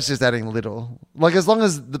 that's just adding little. Like, as long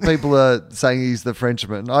as the people are saying he's the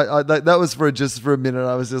Frenchman, that was just for a minute.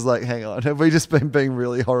 I was just like, hang on, have we just been being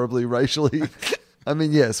really horribly racially? I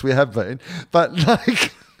mean, yes, we have been, but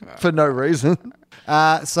like for no reason.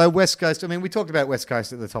 So West Coast. I mean, we talked about West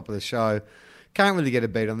Coast at the top of the show. Can't really get a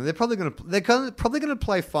beat on them. They're probably going to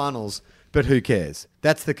play finals, but who cares?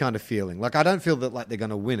 That's the kind of feeling. Like, I don't feel that like they're going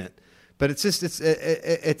to win it, but it's just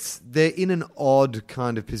they're in an odd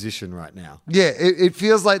kind of position right now. Yeah, it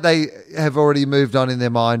feels like they have already moved on in their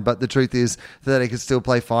mind, but the truth is that they could still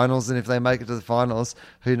play finals, and if they make it to the finals,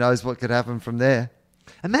 who knows what could happen from there.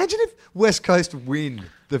 Imagine if West Coast win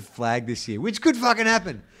the flag this year, which could fucking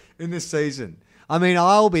happen in this season. I mean,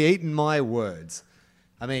 I'll be eating my words.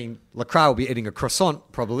 I mean, Lacroix will be eating a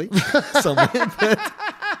croissant probably somewhere, but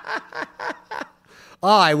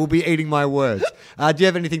I will be eating my words. Do you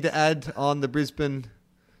have anything to add on the Brisbane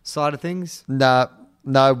side of things? No,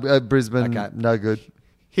 Brisbane, Okay. no good.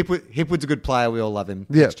 Hipwood's a good player. We all love him.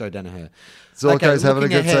 Yeah. Thanks, Joe Danaher. Zorko's having a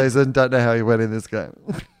looking good season. Don't know how he went in this game.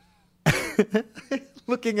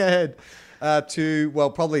 Looking ahead to,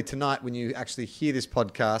 well, probably tonight when you actually hear this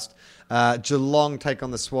podcast, Geelong take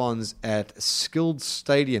on the Swans at Skilled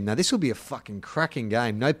Stadium. Now, this will be a fucking cracking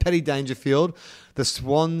game. No Paddy Dangerfield. The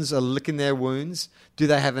Swans are licking their wounds. Do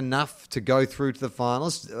they have enough to go through to the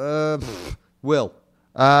finals? Will.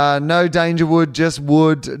 No Dangerwood, just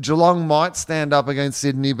Wood. Geelong might stand up against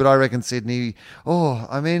Sydney, but I reckon Sydney...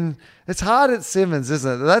 it's hard at Simmons,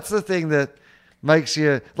 isn't it? That's the thing that makes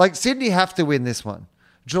you... Like, Sydney have to win this one.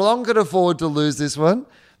 Geelong could afford to lose this one,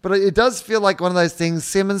 but it does feel like one of those things.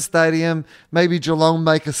 Simmons Stadium, maybe Geelong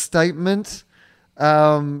make a statement.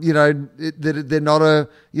 That they're not a,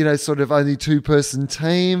 sort of only two-person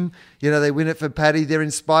team. They win it for Paddy. They're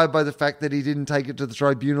inspired by the fact that he didn't take it to the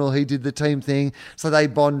tribunal. He did the team thing. So they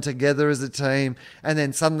bond together as a team. And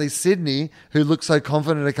then suddenly Sydney, who looked so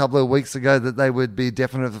confident a couple of weeks ago that they would be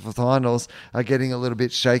definite for finals, are getting a little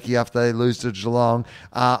bit shaky after they lose to Geelong.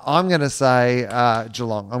 I'm going to say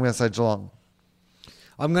Geelong.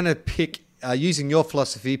 I'm going to pick... using your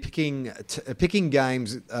philosophy, picking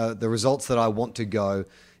games, the results that I want to go.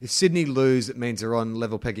 If Sydney lose, it means they're on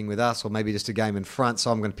level pegging with us, or maybe just a game in front. So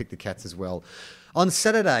I'm going to pick the Cats as well. On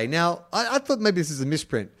Saturday, now I thought maybe this is a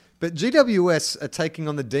misprint, but GWS are taking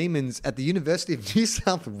on the Demons at the University of New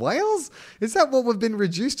South Wales. Is that what we've been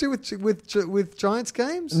reduced to with Giants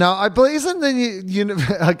games? No, I believe isn't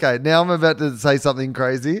the okay. Now I'm about to say something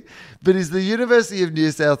crazy, but is the University of New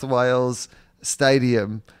South Wales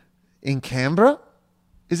stadium in Canberra?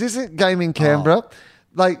 Is this a game in Canberra?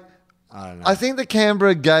 I don't know. I think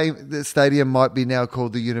the stadium might be now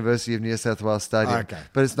called the University of New South Wales Stadium, Okay.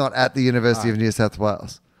 but it's not at the University of New South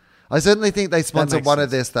Wales. I certainly think they sponsor makes one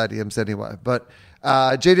of sense. their stadiums anyway. But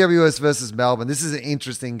GWS versus Melbourne, this is an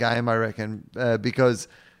interesting game, I reckon, because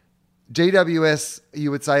GWS,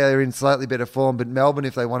 you would say, are in slightly better form, but Melbourne,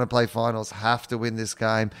 if they want to play finals, have to win this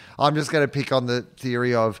game. I'm just going to pick on the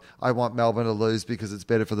theory of I want Melbourne to lose because it's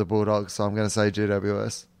better for the Bulldogs, so I'm going to say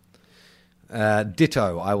GWS.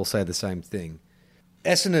 Ditto, I will say the same thing.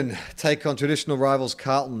 Essendon take on traditional rivals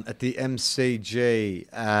Carlton at the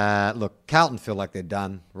MCG. Look, Carlton feel like they're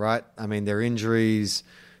done, right? I mean, their injuries,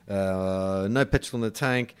 no petrol in the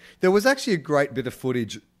tank. There was actually a great bit of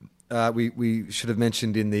footage we should have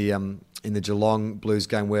mentioned in the Geelong Blues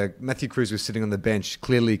game where Matthew Cruz was sitting on the bench,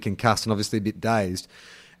 clearly concussed and obviously a bit dazed.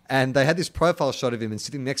 And they had this profile shot of him, and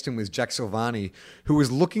sitting next to him was Jack Silvani, who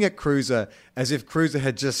was looking at Cruiser as if Cruiser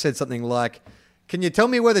had just said something like, "Can you tell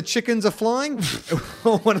me where the chickens are flying?" Because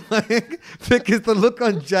the look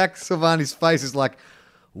on Jack Silvani's face is like,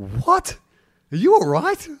 "What? Are you all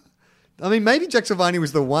right?" I mean, maybe Jack Silvani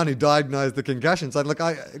was the one who diagnosed the concussion. So, look,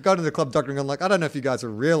 I go to the club doctor and I'm like, I don't know if you guys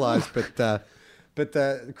have realised, but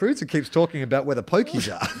Cruiser keeps talking about where the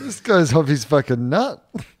pokies are. This guy's off his fucking nut.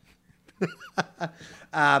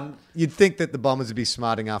 You'd think that the Bombers would be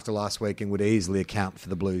smarting after last week and would easily account for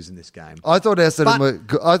the Blues in this game. I thought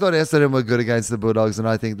Essendon were good against the Bulldogs, and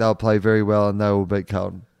I think they'll play very well and they will beat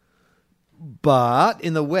Carlton. But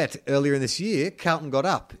in the wet earlier in this year, Carlton got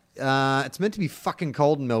up It's meant to be fucking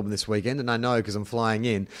cold in Melbourne this weekend, and I know because I'm flying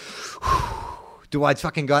in. Do I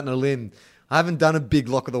fucking go out on a limb? I haven't done a big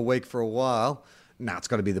lock of the week for a while. Nah, it's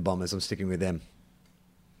got to be the Bombers. I'm sticking with them.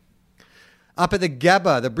 Up at the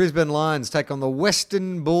Gabba, the Brisbane Lions take on the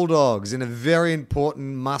Western Bulldogs in a very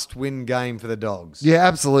important must-win game for the Dogs. Yeah,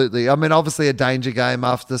 absolutely. I mean, obviously a danger game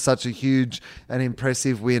after such a huge and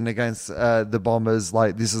impressive win against the Bombers.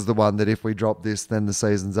 Like, this is the one that if we drop this, then the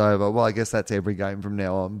season's over. Well, I guess that's every game from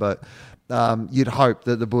now on. But you'd hope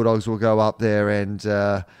that the Bulldogs will go up there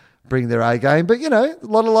and bring their A game. But, you know, a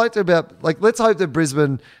lot of like about, like, let's hope that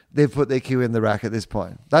Brisbane, they've put their cue in the rack at this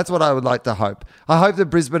point. That's what I would like to hope. I hope that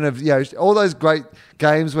Brisbane have, you know, all those great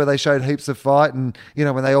games where they showed heaps of fight and, you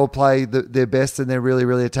know, when they all play their best and they're really,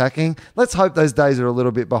 really attacking. Let's hope those days are a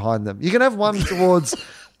little bit behind them. You can have one towards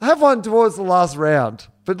the last round,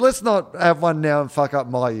 but let's not have one now and fuck up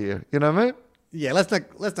my year. You know what I mean? Yeah, let's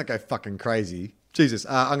not go fucking crazy. Jesus,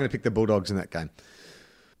 I'm going to pick the Bulldogs in that game.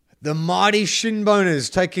 The mighty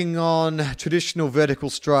Shinboners taking on traditional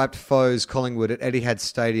vertical striped foes Collingwood at Etihad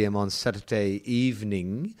Stadium on Saturday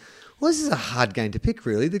evening. Well, this is a hard game to pick,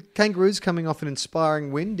 really. The Kangaroos coming off an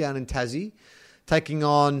inspiring win down in Tassie, taking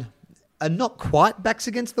on a not quite backs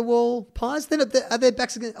against the wall Pies. Are they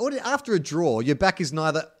backs against? After a draw, your back is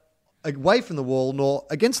neither away from the wall nor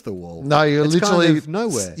against the wall. No, it's literally kind of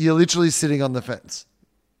nowhere. You're literally sitting on the fence.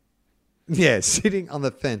 Yeah, sitting on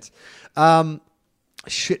the fence.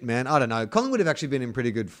 Shit, man. I don't know. Collingwood have actually been in pretty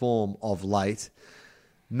good form of late.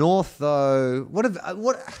 North, though, what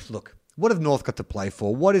have North got to play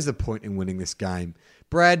for? What is the point in winning this game?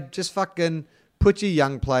 Brad, just fucking put your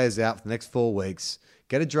young players out for the next 4 weeks.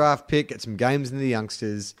 Get a draft pick, get some games in the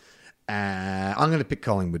youngsters. I'm going to pick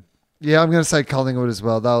Collingwood. Yeah, I'm going to say Collingwood as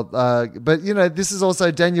well. But, you know, this is also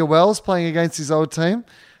Daniel Wells playing against his old team.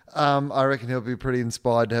 I reckon he'll be pretty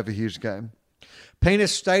inspired to have a huge game.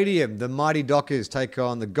 Penis Stadium, the Mighty Dockers take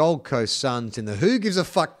on the Gold Coast Suns in the who gives a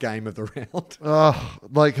fuck game of the round. Oh,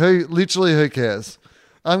 like who? Literally, who cares?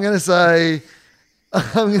 I'm gonna say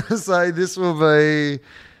this will be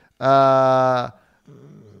a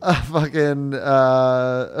fucking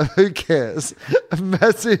who cares? A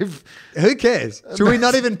massive. Who cares? Should we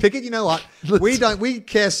not even pick it? You know what? We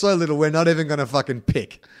care so little. We're not even gonna fucking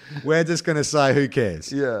pick. We're just going to say who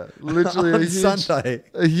cares. Yeah, literally on Sunday.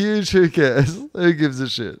 A huge who cares. Who gives a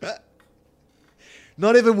shit?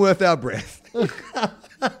 Not even worth our breath.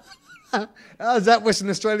 How's that, Western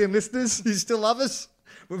Australian listeners? You still love us?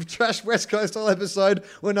 We've trashed West Coast all episode.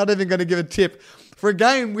 We're not even going to give a tip for a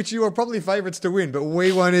game which you are probably favourites to win, but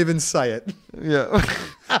we won't even say it. Yeah.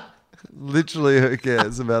 Literally, who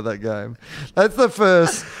cares about that game? That's the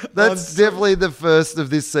first. That's definitely the first of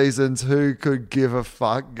this season's who could give a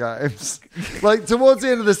fuck games. Like, towards the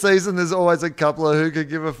end of the season, there's always a couple of who could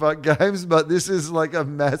give a fuck games, but this is like a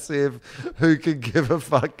massive who could give a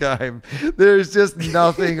fuck game. There is just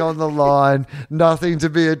nothing on the line, nothing to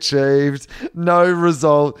be achieved, no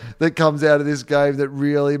result that comes out of this game that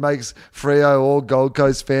really makes Freo or Gold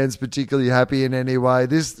Coast fans particularly happy in any way.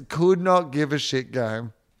 This could not give a shit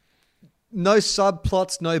game. No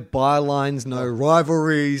subplots, no bylines, no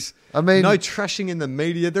rivalries. I mean, no trashing in the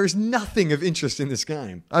media. There is nothing of interest in this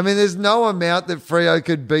game. I mean, there's no amount that Freo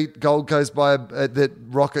could beat Gold Coast by that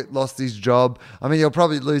Rocket lost his job. I mean, he'll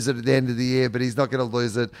probably lose it at the end of the year, but he's not going to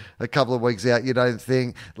lose it a couple of weeks out, you don't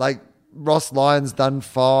think? Like, Ross Lyon's done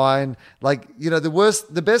fine. Like, you know,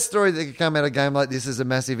 the best story that could come out of a game like this is a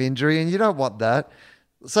massive injury, and you don't want that.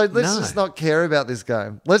 So let's just not care about this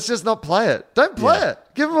game. Let's just not play it. Don't play it.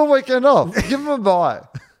 Give them a weekend off. Give them a bye.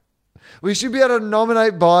 We should be able to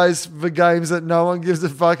nominate buys for games that no one gives a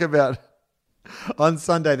fuck about. On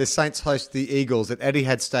Sunday, the Saints host the Eagles at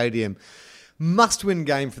Etihad Stadium. Must-win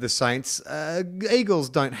game for the Saints. Eagles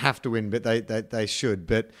don't have to win, but they should.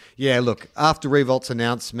 But yeah, look, after Revolt's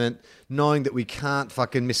announcement, knowing that we can't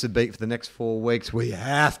fucking miss a beat for the next 4 weeks, we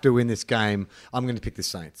have to win this game. I'm going to pick the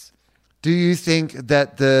Saints. Do you think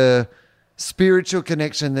that the spiritual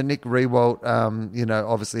connection that Nick Riewoldt,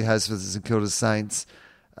 obviously has for the St Kilda Saints,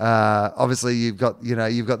 obviously you've got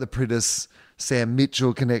the Pritis Sam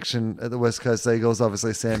Mitchell connection at the West Coast Eagles.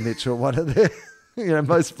 Obviously Sam Mitchell, one of their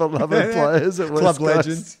most beloved players at West Club Coast.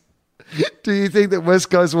 Legends. Do you think that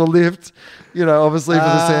West Coast will lift? Obviously for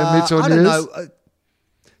the Sam Mitchell news. I don't know.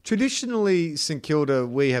 Traditionally, St Kilda,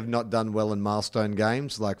 we have not done well in milestone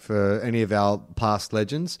games, like for any of our past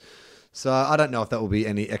legends. So I don't know if that will be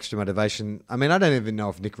any extra motivation. I mean, I don't even know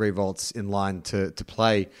if Nick Riewoldt in line to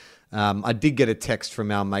play. I did get a text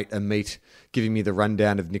from our mate Amit giving me the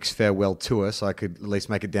rundown of Nick's farewell tour, so I could at least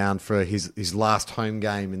make it down for his last home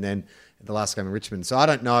game and then the last game in Richmond. So I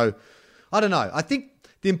don't know. I think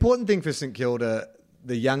the important thing for St Kilda,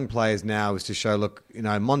 the young players now is to show, look,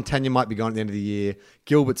 Montagna might be gone at the end of the year.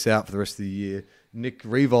 Gilbert's out for the rest of the year. Nick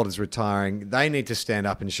Riewoldt is retiring. They need to stand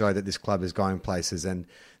up and show that this club is going places. And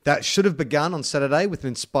that should have begun on Saturday with an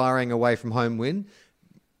inspiring away from home win.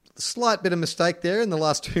 Slight bit of mistake there in the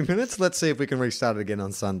last 2 minutes. Let's see if we can restart it again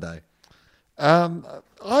on Sunday.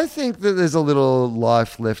 I think that there's a little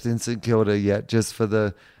life left in St Kilda yet, just for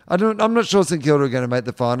the... I'm not sure St Kilda are going to make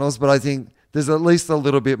the finals, but I think there's at least a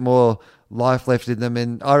little bit more life left in them,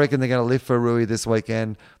 and I reckon they're going to live for Rui this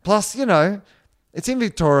weekend. Plus, it's in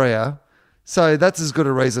Victoria, so that's as good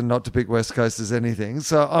a reason not to pick West Coast as anything.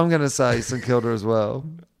 So I'm going to say St Kilda as well.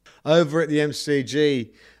 Over at the MCG,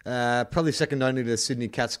 probably second only to the Sydney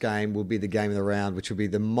Cats game will be the game of the round, which will be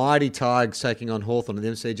the mighty Tigers taking on Hawthorn at the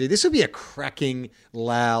MCG. This will be a cracking,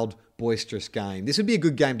 loud, boisterous game. This would be a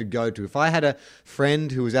good game to go to. If I had a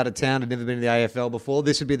friend who was out of town, had never been to the AFL before,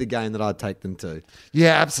 this would be the game that I'd take them to.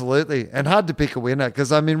 Yeah, absolutely. And hard to pick a winner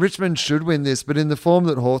because, Richmond should win this, but in the form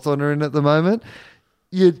that Hawthorn are in at the moment,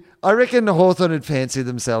 I reckon Hawthorn would fancy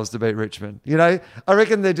themselves to beat Richmond. I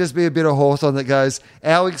reckon there'd just be a bit of Hawthorn that goes,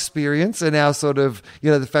 our experience and our sort of,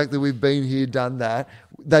 the fact that we've been here, done that,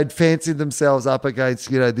 they'd fancy themselves up against,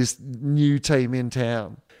 this new team in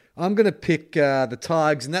town. I'm going to pick the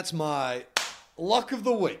Tigers, and that's my lock of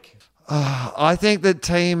the week. I think that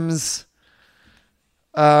teams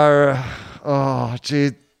are,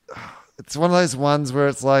 it's one of those ones where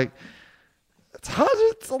it's like, it's hard.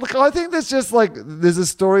 I think there's just there's a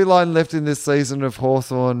storyline left in this season of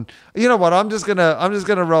Hawthorn. You know what? I'm just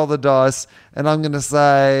gonna roll the dice, and I'm gonna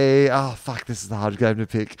say, this is a hard game to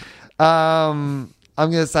pick. I'm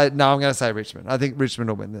gonna say Richmond. I think Richmond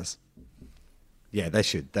will win this. Yeah, they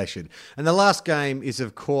should. And the last game is,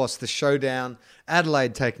 of course, the showdown,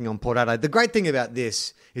 Adelaide taking on Port Adelaide. The great thing about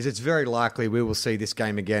this is it's very likely we will see this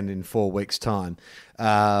game again in 4 weeks' time.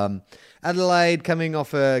 Adelaide coming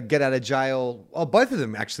off a get-out-of-jail... both of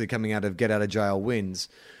them actually coming out of get-out-of-jail wins.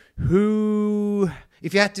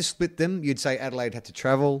 If you had to split them, you'd say Adelaide had to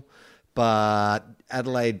travel, but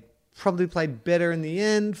Adelaide probably played better in the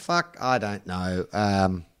end. I don't know.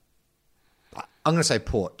 I'm going to say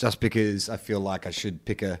Port, just because I feel like I should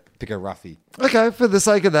pick a roughie. Okay, for the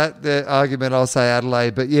sake of the argument, I'll say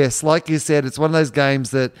Adelaide. But yes, like you said, it's one of those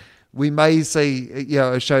games that we may see,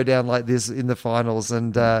 a showdown like this in the finals,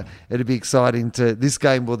 and it'll be exciting this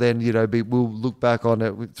game will then, we'll look back on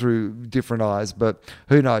it through different eyes, but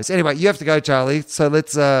who knows? Anyway, you have to go, Charlie. So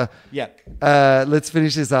let's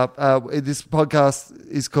finish this up. This podcast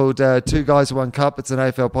is called Two Guys, One Cup. It's an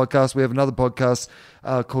AFL podcast. We have another podcast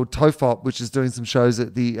called TOFOP, which is doing some shows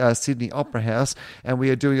at the Sydney Opera House, and we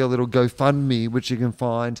are doing a little GoFundMe, which you can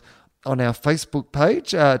find on our Facebook page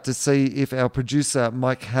to see if our producer,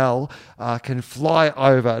 Mike Hall, can fly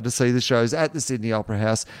over to see the shows at the Sydney Opera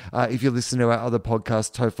House. If you listen to our other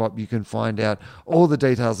podcast, TOFOP, you can find out all the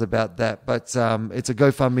details about that. But it's a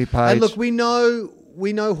GoFundMe page. And look, we know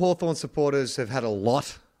Hawthorn supporters have had a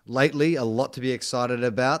lot lately, a lot to be excited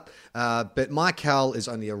about. But Mike Howell is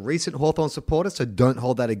only a recent Hawthorn supporter, so don't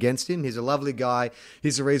hold that against him. He's a lovely guy.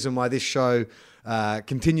 He's the reason why this show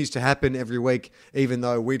continues to happen every week, even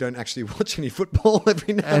though we don't actually watch any football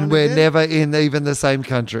every now and then. And we're never in even the same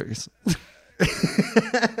countries.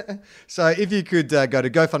 So if you could go to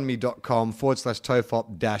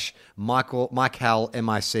gofundme.com/TOFOP-Mike Hal,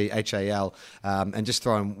 MICHAL, and just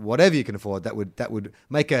throw in whatever you can afford, that would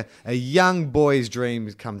make a young boy's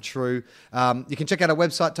dreams come true. You can check out our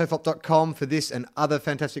website, tofop.com, for this and other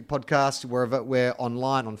fantastic podcasts, wherever we're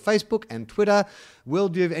online on Facebook and Twitter. Will,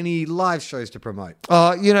 do you have any live shows to promote?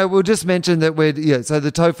 We'll just mention that so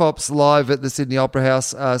the TOFOP's live at the Sydney Opera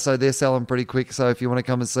House, so they're selling pretty quick. So if you want to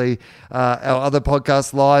come and see our other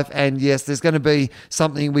podcast live, and yes, there's going to be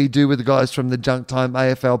something we do with the guys from the Junk Time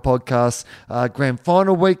AFL podcast grand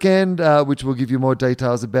final weekend, which we'll give you more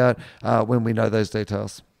details about when we know those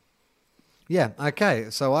details. Yeah,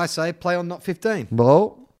 okay. So I say play on Not 15.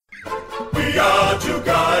 Well, we are